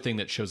the other thing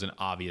that shows an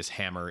obvious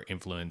Hammer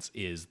influence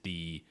is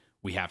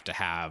we have to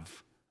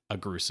have a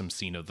gruesome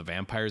scene of the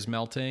vampires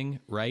melting,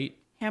 right?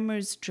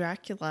 Hammer's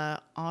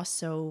Dracula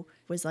also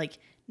was like,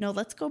 no,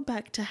 let's go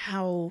back to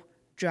how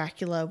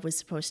Dracula was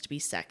supposed to be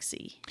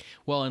sexy.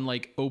 Well, and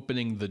like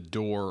opening the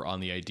door on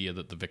the idea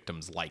that the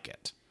victims like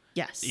it.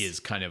 Yes. Is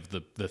kind of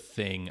the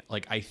thing.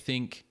 Like, I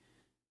think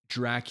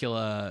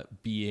Dracula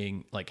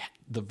being like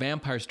the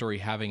vampire story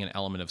having an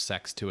element of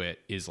sex to it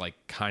is like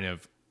kind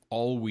of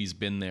always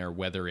been there,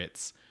 whether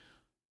it's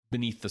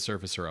beneath the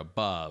surface or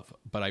above.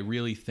 But I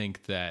really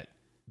think that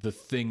the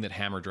thing that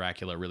Hammer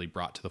Dracula really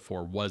brought to the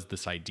fore was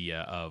this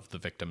idea of the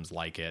victims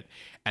like it.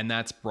 And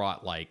that's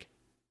brought like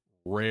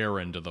rare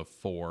into the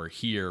fore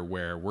here,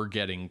 where we're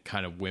getting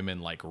kind of women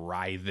like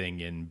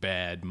writhing in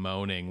bed,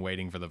 moaning,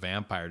 waiting for the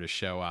vampire to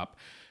show up.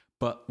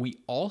 But we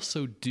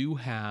also do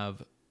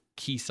have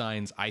key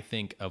signs, I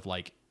think, of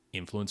like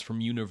influence from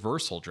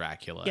Universal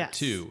Dracula, yes,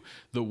 too.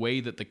 The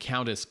way that the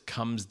Countess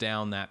comes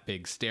down that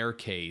big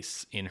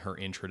staircase in her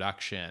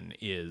introduction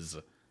is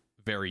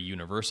very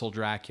Universal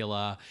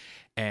Dracula,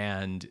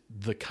 and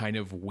the kind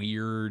of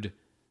weird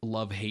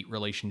love-hate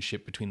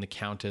relationship between the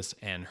Countess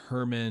and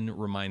Herman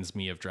reminds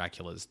me of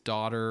Dracula's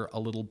daughter a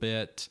little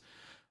bit.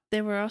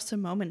 There were also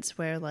moments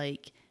where,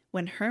 like,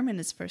 when Herman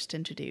is first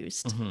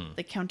introduced,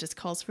 the Countess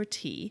calls for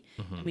tea.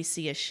 And we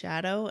see a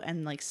shadow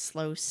and like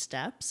slow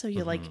steps. So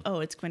you're like,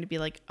 oh, it's going to be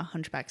like a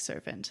hunchback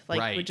servant.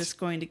 Like we're just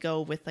going to go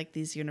with like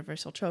these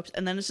universal tropes.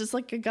 And then it's just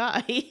like a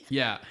guy.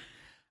 Yeah.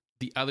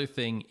 The other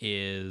thing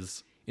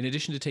is, in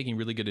addition to taking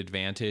really good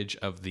advantage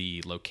of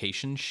the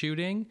location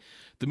shooting,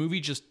 the movie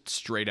just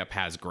straight up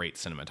has great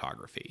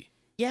cinematography.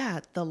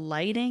 Yeah. The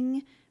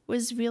lighting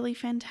was really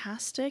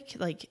fantastic.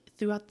 Like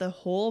throughout the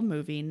whole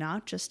movie,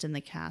 not just in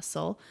the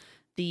castle.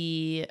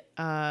 The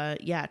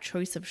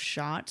choice of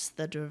shots,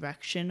 the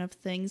direction of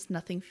things,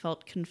 nothing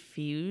felt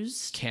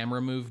confused.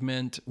 Camera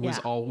movement was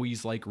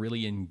always like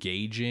really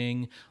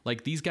engaging.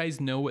 Like these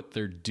guys know what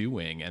they're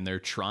doing and they're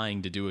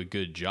trying to do a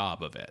good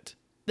job of it.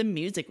 The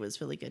music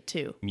was really good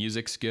too.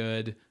 Music's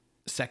good.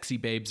 Sexy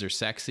babes are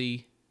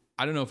sexy.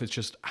 I don't know if it's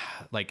just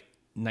like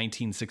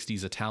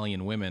 1960s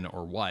Italian women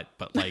or what,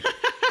 but like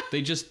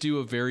they just do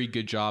a very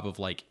good job of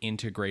like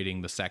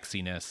integrating the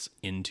sexiness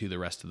into the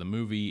rest of the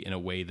movie in a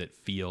way that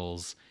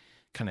feels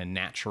kind of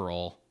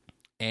natural.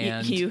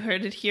 And you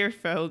heard it here,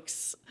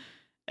 folks.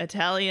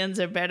 Italians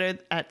are better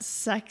at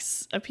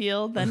sex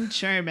appeal than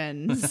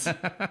Germans.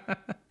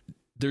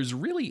 There's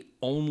really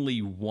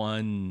only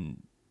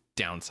one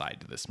downside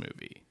to this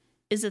movie.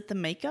 Is it the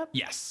makeup?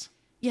 Yes.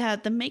 Yeah,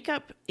 the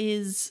makeup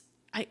is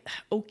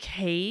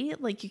okay.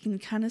 Like you can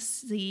kind of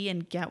see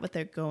and get what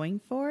they're going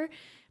for.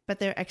 But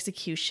their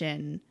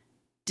execution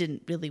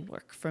didn't really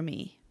work for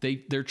me.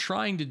 They're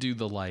trying to do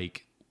the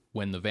like,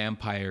 when the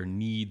vampire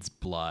needs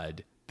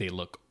blood, they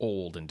look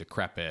old and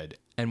decrepit.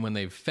 And when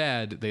they've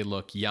fed, they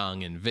look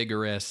young and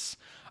vigorous,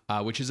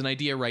 which is an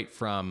idea right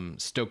from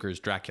Stoker's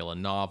Dracula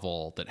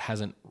novel that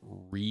hasn't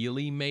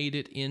really made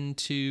it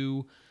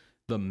into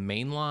the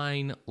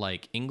mainline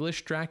like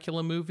English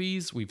Dracula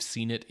movies. We've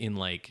seen it in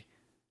like,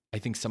 I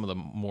think some of the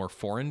more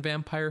foreign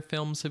vampire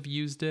films have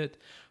used it.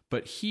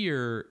 But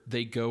here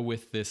they go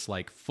with this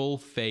like full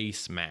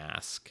face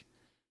mask.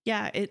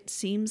 Yeah, it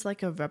seems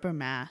like a rubber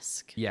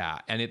mask. Yeah,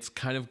 and it's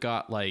kind of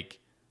got like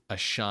a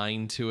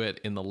shine to it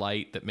in the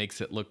light that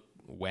makes it look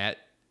wet.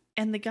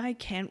 And the guy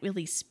can't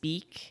really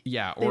speak.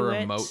 Yeah, or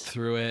emote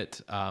through it.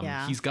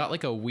 He's got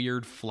like a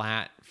weird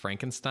flat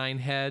Frankenstein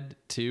head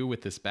too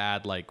with this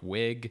bad like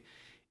wig.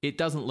 It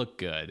doesn't look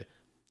good.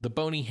 The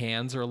bony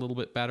hands are a little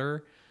bit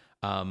better.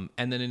 And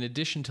then in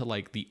addition to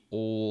like the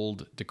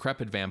old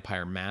decrepit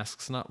vampire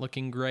masks not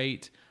looking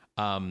great,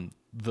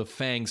 the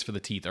fangs for the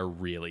teeth are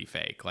really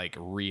fake, like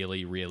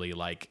really, really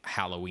like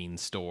Halloween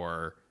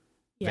store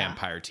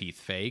vampire teeth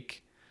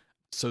fake.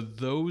 So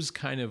those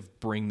kind of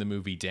bring the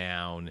movie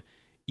down,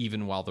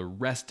 even while the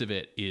rest of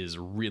it is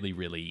really,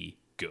 really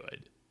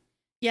good.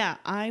 Yeah,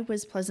 I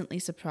was pleasantly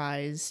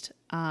surprised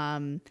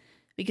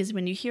because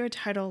when you hear a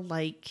title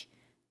like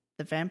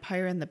The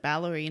Vampire and the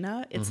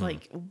Ballerina, it's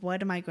like,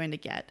 what am I going to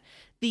get?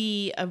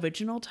 The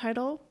original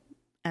title,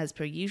 as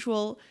per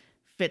usual,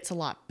 fits a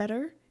lot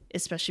better,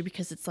 especially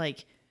because it's like,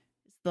 is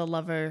the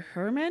lover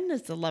Herman?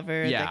 Is the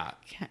lover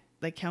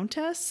the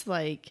Countess?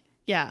 Like,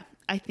 yeah,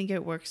 I think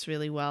it works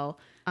really well.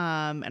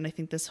 And I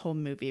think this whole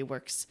movie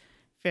works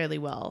fairly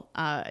well.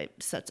 It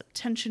sets up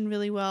tension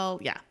really well.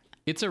 Yeah.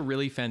 It's a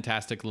really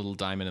fantastic little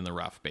diamond in the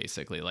rough,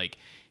 basically. Like,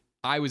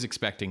 I was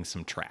expecting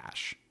some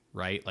trash.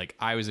 Right? Like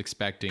I was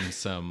expecting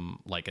some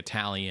like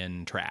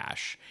Italian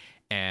trash,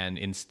 and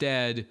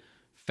instead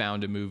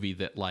found a movie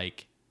that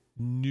like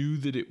knew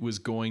that it was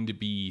going to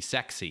be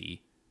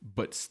sexy,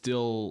 but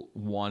still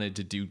wanted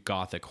to do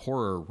Gothic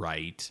horror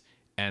right.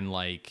 And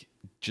like,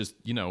 just,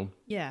 you know,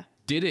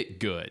 did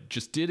it good.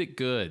 Just did it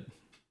good.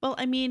 Well,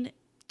 I mean,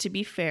 to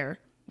be fair,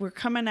 we're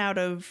coming out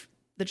of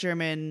the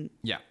German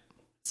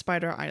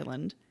Spider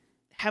Island.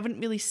 Haven't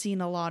really seen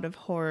a lot of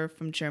horror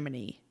from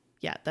Germany.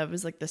 Yeah, that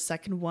was like the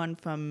second one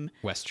from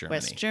West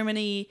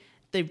Germany.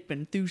 They've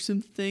been through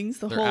some things.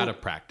 They're out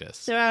of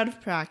practice. They're out of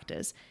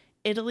practice.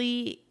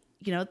 Italy,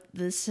 you know,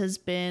 this has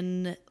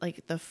been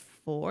like the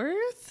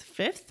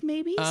fifth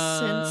maybe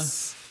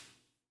since...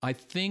 I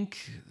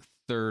think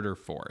third or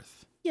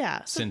fourth.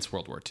 Yeah. Since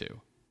World War II.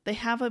 They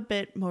have a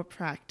bit more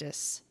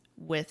practice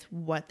with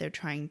what they're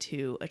trying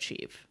to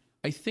achieve.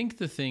 I think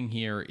the thing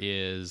here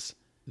is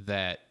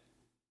that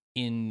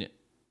in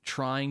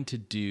trying to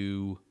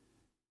do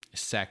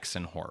sex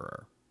and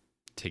horror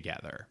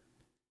together.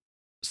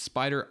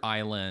 Spider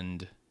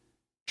Island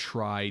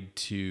tried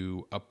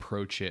to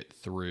approach it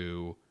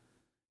through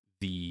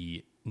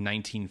the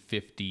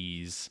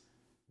 1950s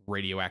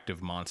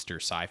radioactive monster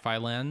sci-fi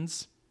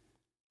lens.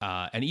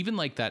 And even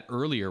like that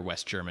earlier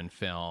West German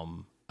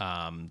film,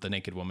 The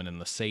Naked Woman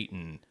and the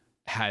Satan,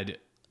 had,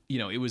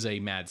 it was a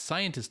mad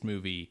scientist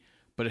movie,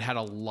 but it had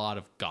a lot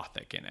of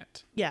Gothic in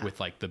it. Yeah. With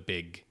like the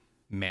big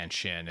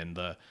mansion and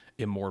the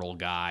immortal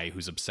guy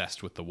who's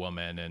obsessed with the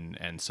woman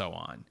and so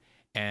on.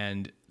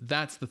 And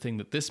that's the thing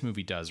that this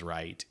movie does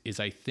right, is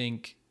I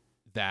think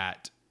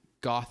that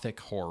Gothic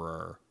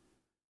horror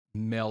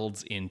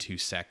melds into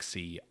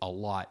sexy a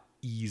lot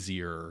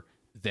easier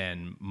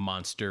than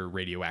monster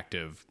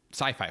radioactive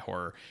sci-fi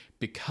horror,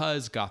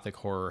 because Gothic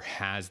horror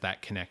has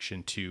that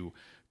connection to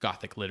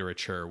Gothic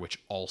literature, which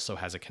also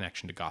has a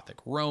connection to Gothic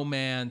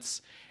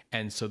romance.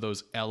 And so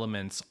those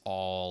elements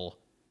all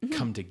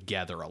come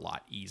together a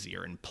lot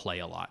easier and play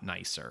a lot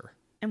nicer.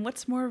 And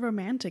what's more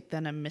romantic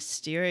than a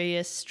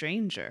mysterious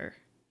stranger?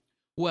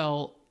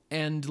 Well,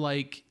 and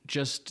like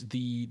just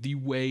the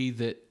way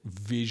that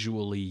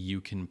visually you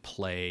can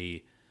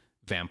play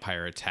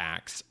vampire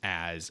attacks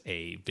as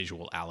a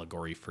visual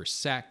allegory for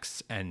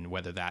sex, and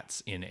whether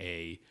that's in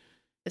a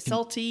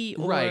Assaulty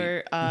or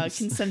right.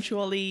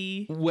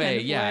 Consensually way. kind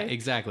of Yeah, way.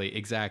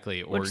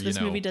 exactly. Which Or, this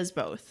movie does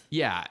both.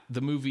 Yeah,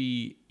 the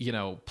movie,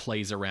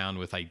 plays around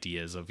with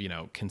ideas of,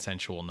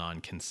 consensual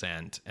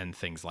non-consent and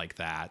things like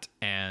that.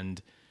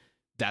 And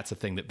that's a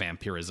thing that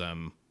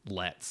vampirism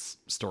lets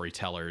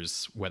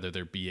storytellers, whether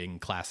they're being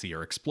classy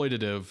or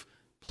exploitative,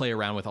 play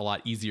around with a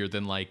lot easier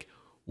than like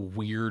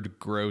weird,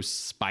 gross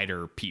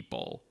spider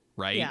people,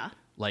 right? Yeah.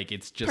 Like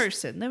it's just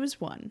Person. There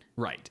was one.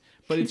 right.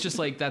 But it's just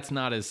like, that's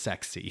not as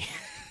sexy,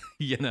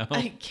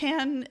 I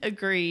can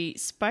agree.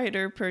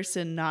 Spider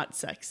person, not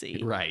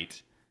sexy.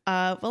 Right.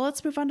 Well,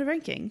 let's move on to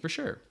ranking. For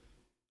sure.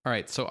 All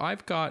right. So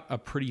I've got a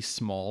pretty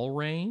small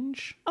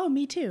range. Oh,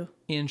 me too.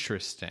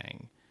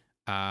 Interesting.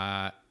 Do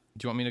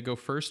you want me to go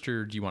first,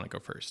 or do you want to go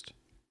first?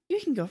 You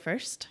can go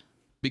first.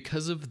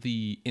 Because of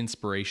the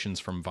inspirations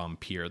from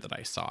Vampire that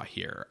I saw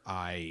here,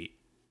 I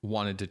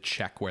wanted to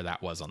check where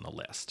that was on the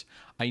list.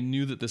 I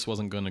knew that this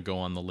wasn't going to go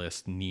on the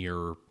list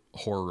near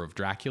Horror of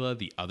Dracula,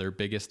 the other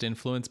biggest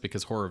influence,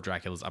 because Horror of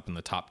Dracula is up in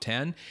the top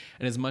 10.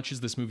 And as much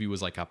as this movie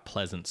was like a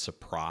pleasant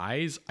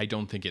surprise, I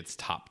don't think it's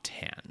top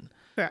 10.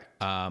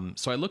 Correct.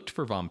 So I looked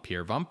for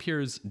Vampire.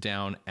 Vampire's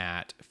down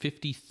at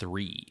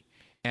 53.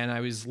 And I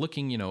was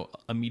looking,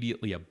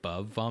 immediately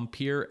above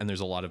Vampire, and there's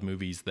a lot of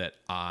movies that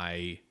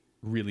I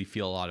really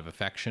feel a lot of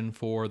affection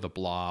for: The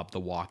Blob, The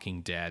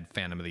Walking Dead,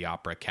 Phantom of the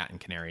Opera, Cat and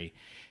Canary.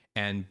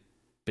 And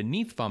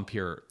beneath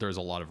Vampire, there's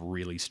a lot of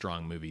really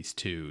strong movies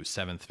too: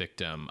 Seventh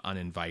Victim,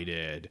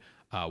 Uninvited,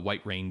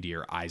 White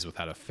Reindeer, Eyes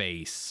Without a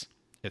Face,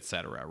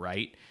 etc.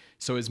 Right?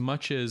 So as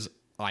much as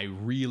I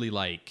really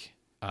like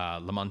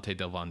L'Amante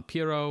del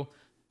Vampiro,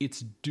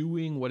 it's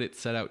doing what it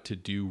set out to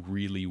do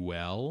really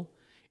well.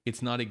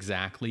 It's not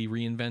exactly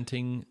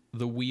reinventing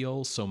the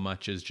wheel so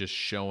much as just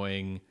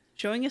showing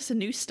us a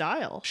new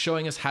style.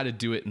 Showing us how to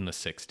do it in the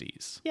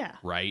 60s. Yeah.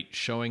 Right?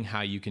 Showing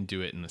how you can do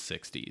it in the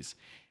 60s.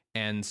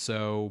 And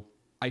so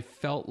I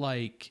felt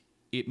like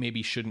it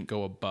maybe shouldn't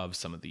go above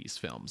some of these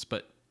films.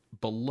 But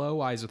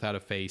below Eyes Without a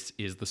Face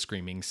is The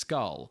Screaming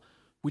Skull,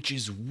 which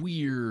is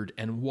weird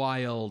and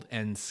wild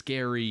and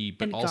scary,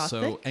 but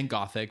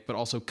gothic, but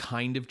also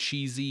kind of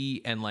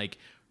cheesy. And like,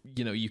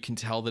 you can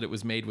tell that it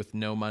was made with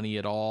no money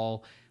at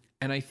all.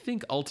 And I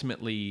think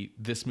ultimately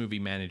this movie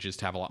manages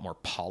to have a lot more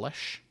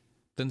polish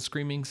than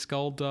Screaming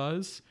Skull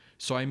does.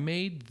 So I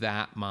made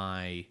that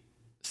my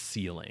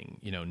ceiling,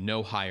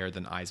 no higher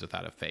than Eyes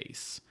Without a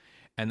Face.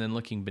 And then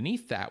looking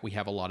beneath that, we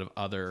have a lot of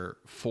other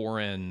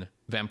foreign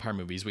vampire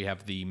movies. We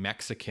have the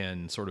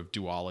Mexican sort of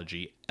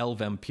duology, El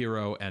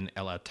Vampiro and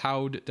El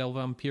Ataúd del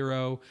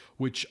Vampiro,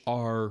 which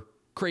are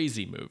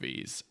crazy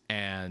movies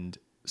and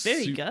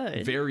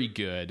very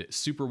good,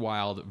 super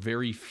wild,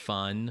 very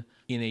fun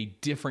in a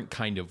different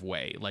kind of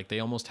way. Like they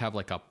almost have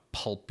like a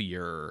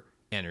pulpier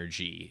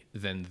energy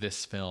than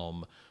this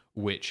film,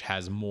 which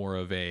has more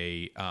of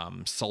a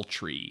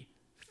sultry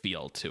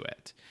feel to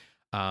it.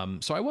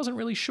 So I wasn't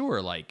really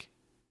sure, like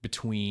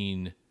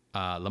between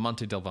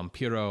L'Amante del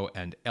Vampiro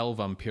and El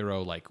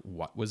Vampiro, like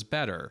what was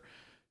better.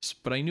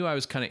 But I knew I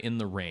was kind of in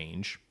the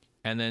range.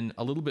 And then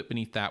a little bit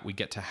beneath that, we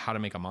get to How to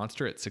Make a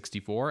Monster at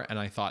 64. And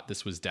I thought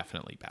this was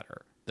definitely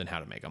better than How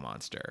to Make a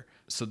Monster.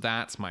 So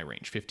that's my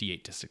range,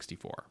 58 to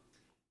 64.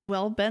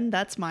 Well, Ben,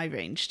 that's my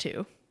range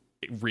too.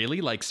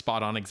 Really? Like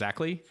spot on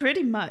exactly?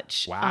 Pretty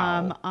much.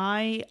 Wow.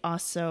 I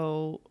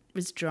also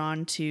was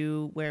drawn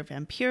to where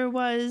Vampire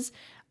was.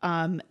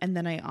 And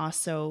then I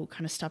also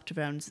kind of stopped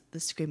around The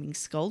Screaming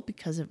Skull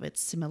because of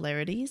its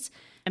similarities.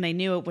 And I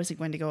knew it wasn't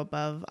going to go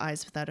above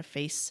Eyes Without a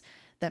Face.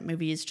 That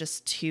movie is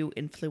just too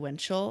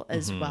influential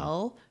as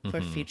well for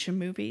future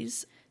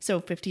movies. So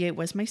 58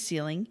 was my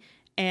ceiling.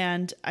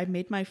 And I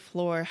made my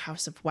floor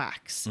House of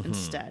Wax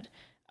instead.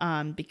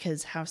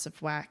 Because House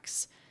of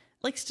Wax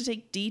likes to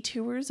take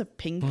detours of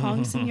ping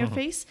pongs in your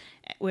face,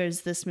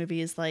 whereas this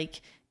movie is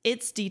like,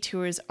 its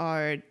detours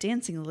are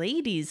dancing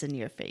ladies in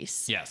your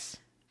face. Yes.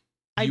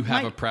 You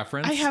have a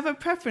preference? I have a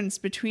preference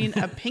between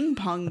a ping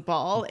pong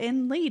ball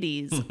and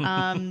ladies.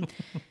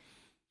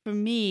 For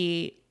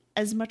me,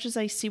 as much as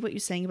I see what you're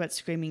saying about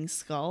Screaming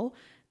Skull,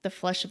 The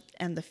Flesh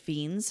and the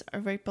Fiends are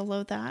right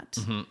below that.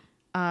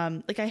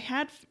 Like I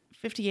had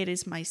 58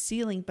 as my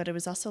ceiling, but it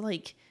was also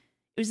like,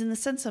 it was in the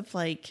sense of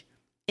like,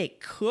 it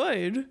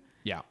could.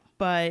 Yeah.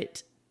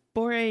 But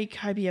Bore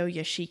Kaibyo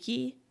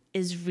Yashiki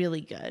is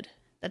really good.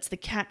 That's the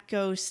cat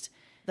ghost.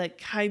 The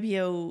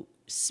Kaibyo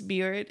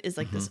spirit is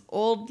like this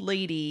old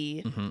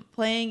lady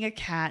playing a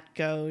cat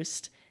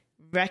ghost,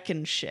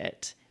 wrecking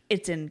shit.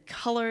 It's in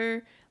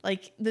color.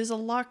 Like, there's a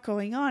lot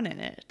going on in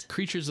it.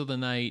 Creatures of the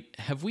Night.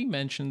 Have we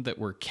mentioned that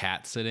we're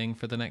cat sitting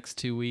for the next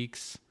 2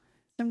 weeks?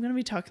 I'm going to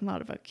be talking a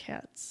lot about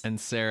cats. And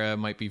Sarah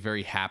might be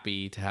very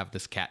happy to have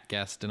this cat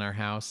guest in our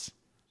house.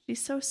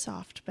 She's so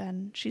soft,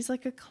 Ben. She's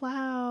like a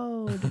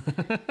cloud.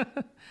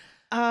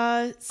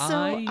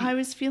 I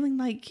was feeling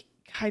like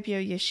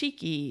Kaibyo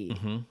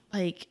Yashiki.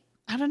 Like,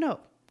 I don't know.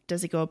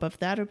 Does it go above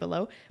that or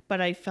below? But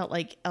I felt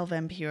like El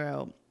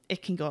Vampiro,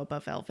 it can go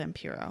above El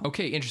Vampiro.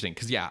 Okay, interesting.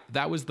 Because, yeah,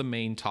 that was the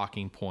main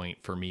talking point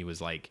for me was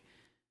like,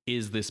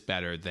 is this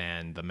better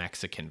than the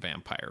Mexican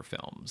vampire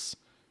films?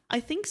 I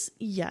think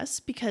yes,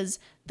 because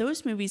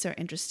those movies are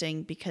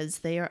interesting because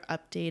they are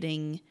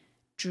updating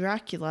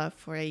Dracula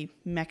for a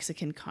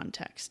Mexican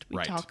context.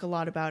 We talk a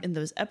lot about in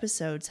those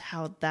episodes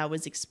how that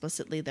was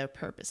explicitly their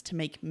purpose, to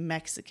make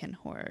Mexican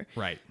horror.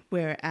 Right.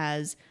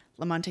 Whereas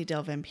L'Amante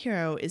del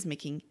Vampiro is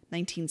making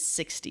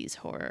 1960s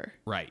horror.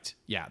 Right.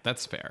 Yeah,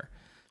 that's fair.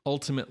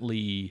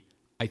 Ultimately,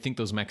 I think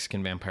those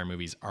Mexican vampire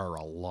movies are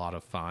a lot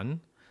of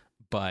fun,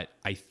 but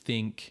I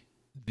think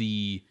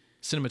the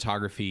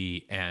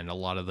cinematography and a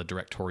lot of the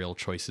directorial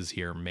choices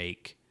here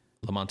make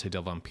L'Amante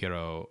del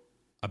Vampiro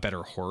a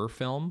better horror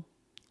film,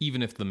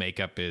 even if the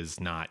makeup is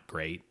not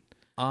great.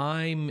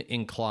 I'm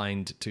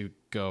inclined to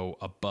go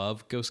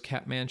above Ghost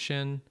Cat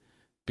Mansion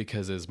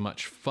because as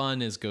much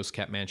fun as Ghost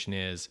Cat Mansion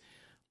is,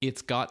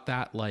 it's got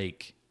that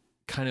like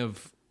kind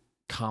of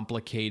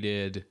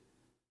complicated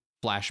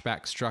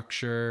flashback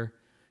structure,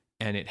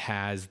 and it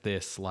has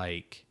this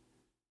like,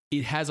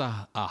 it has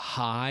a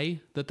high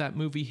that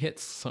movie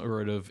hits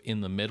sort of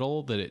in the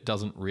middle that it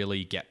doesn't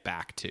really get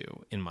back to,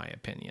 in my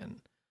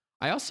opinion.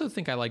 I also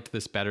think I liked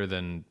this better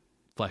than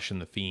Flesh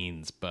and the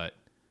Fiends, but...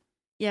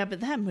 Yeah, but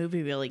that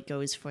movie really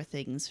goes for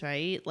things,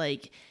 right?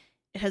 Like,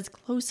 it has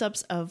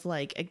close-ups of,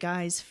 like, a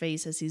guy's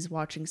face as he's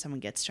watching someone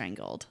get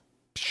strangled.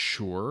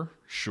 Sure.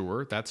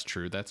 That's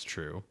true.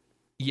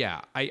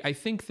 Yeah, I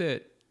think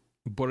that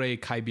Bore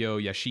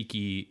Kaibyo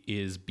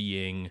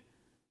Yashiki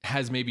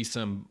has maybe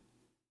some...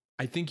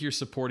 I think you're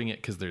supporting it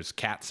because there's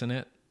cats in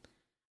it.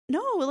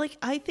 No, like,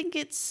 I think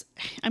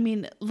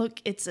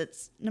look,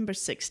 it's number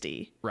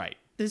 60. Right.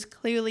 There's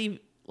clearly,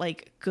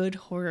 like, good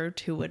horror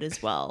to it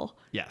as well.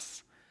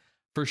 Yes,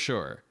 for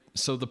sure.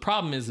 So the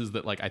problem is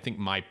that, like, I think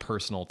my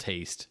personal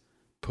taste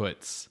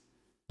puts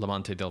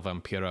L'Amante del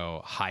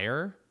Vampiro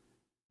higher,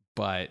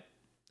 but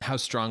how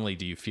strongly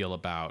do you feel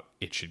about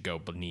it should go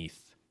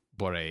beneath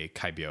Bore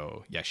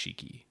Kaibyo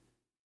Yashiki?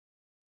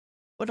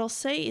 What I'll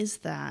say is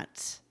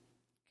that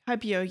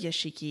Kaibyo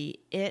Yashiki,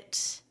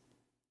 it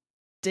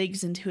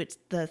digs into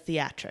the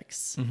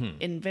theatrics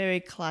in very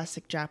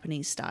classic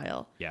Japanese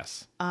style.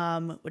 Yes.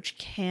 Which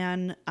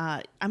can,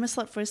 I'm a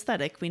slut for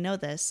aesthetic. We know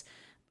this.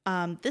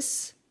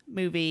 This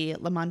movie,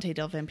 L'Amante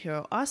del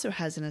Vampiro, also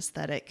has an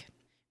aesthetic,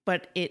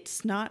 but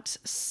it's not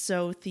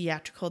so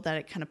theatrical that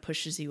it kind of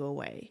pushes you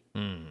away.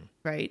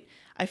 Right?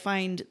 I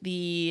find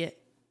the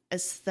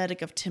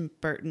aesthetic of Tim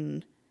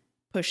Burton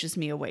pushes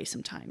me away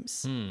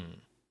sometimes.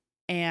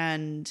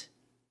 And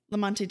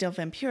L'Amante del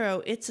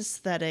Vampiro, its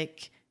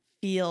aesthetic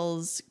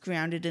feels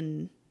grounded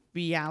in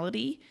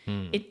reality.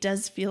 It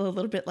does feel a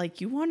little bit like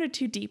you wandered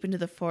too deep into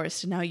the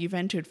forest and now you've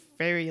entered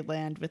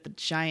fairyland with a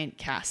giant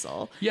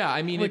castle. Yeah,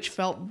 I mean, which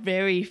felt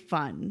very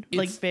fun,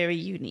 like very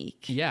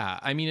unique. Yeah,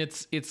 I mean,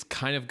 it's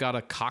kind of got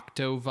a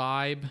Cocteau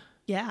vibe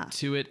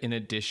to it in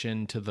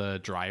addition to the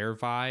Dreyer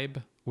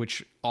vibe,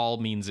 which all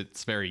means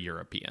it's very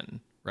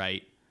European,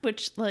 right?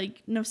 Which,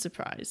 like, no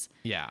surprise.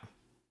 Yeah.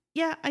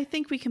 Yeah, I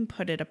think we can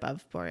put it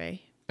above Bore.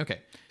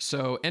 Okay,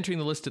 so entering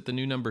the list at the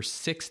new number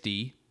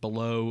 60,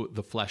 below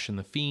The Flesh and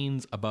the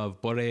Fiends,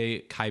 above Bore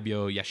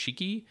Kaibyo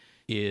Yashiki,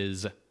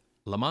 is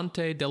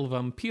L'Amante del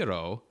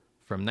Vampiro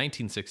from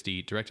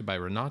 1960, directed by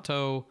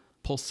Renato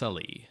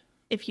Polselli.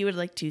 If you would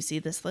like to see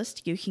this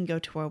list, you can go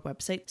to our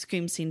website,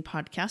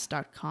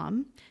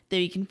 screamscenepodcast.com.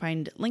 There you can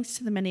find links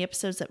to the many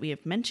episodes that we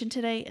have mentioned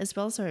today, as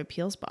well as our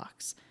appeals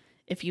box.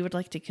 If you would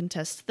like to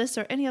contest this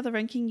or any other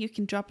ranking, you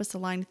can drop us a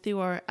line through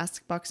our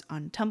Ask box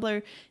on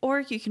Tumblr,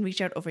 or you can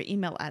reach out over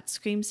email at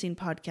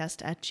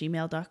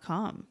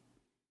screamscenepodcast@gmail.com.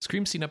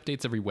 Scream Scene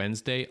updates every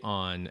Wednesday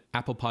on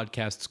Apple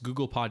Podcasts,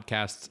 Google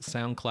Podcasts,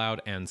 SoundCloud,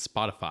 and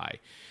Spotify.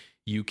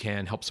 You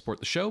can help support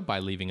the show by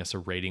leaving us a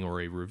rating or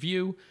a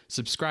review,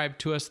 subscribe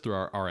to us through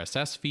our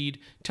RSS feed,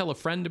 tell a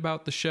friend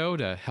about the show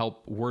to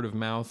help word of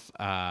mouth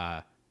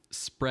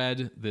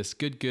spread this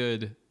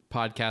good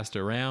podcast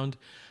around.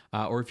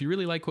 Or if you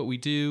really like what we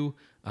do,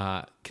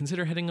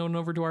 consider heading on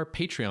over to our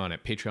Patreon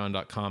at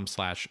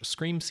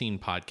patreon.com/Scream Scene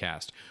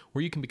Podcast,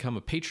 where you can become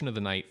a patron of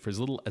the night for as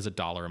little as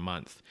 $1 a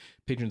month.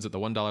 Patrons at the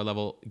 $1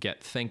 level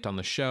get thanked on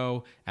the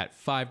show. At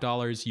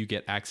 $5, you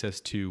get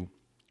access to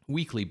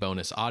weekly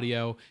bonus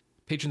audio.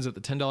 Patrons at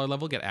the $10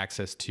 level get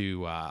access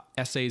to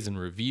essays and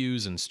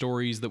reviews and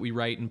stories that we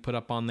write and put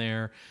up on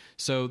there.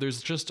 So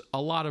there's just a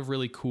lot of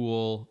really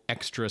cool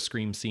extra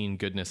Scream Scene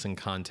goodness and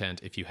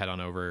content if you head on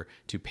over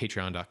to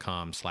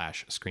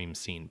patreon.com/Scream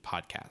Scene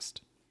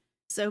Podcast.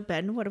 So,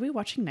 Ben, what are we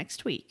watching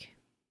next week?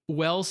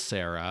 Well,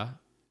 Sarah,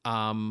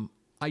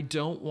 I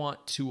don't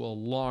want to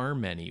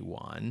alarm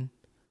anyone,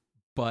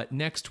 but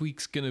next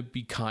week's going to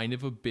be kind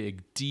of a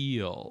big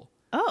deal.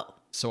 Oh.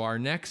 So our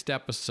next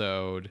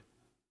episode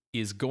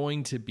is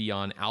going to be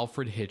on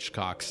Alfred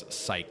Hitchcock's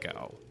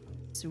Psycho.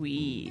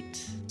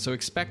 Sweet. So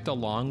expect a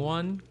long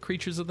one,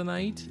 Creatures of the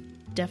Night.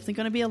 Definitely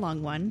going to be a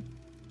long one.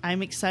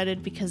 I'm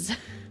excited because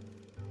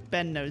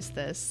Ben knows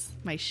this.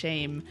 My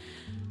shame.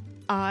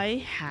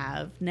 I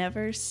have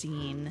never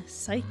seen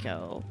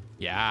Psycho.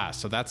 Yeah,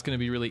 so that's going to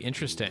be really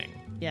interesting.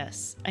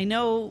 Yes. I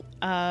know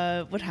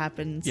what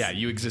happens. Yeah,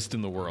 you exist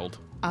in the world.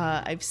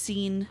 I've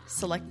seen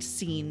select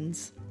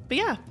scenes. But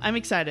yeah, I'm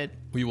excited.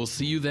 We will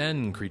see you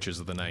then, Creatures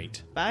of the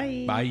Night.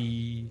 Bye.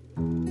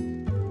 Bye.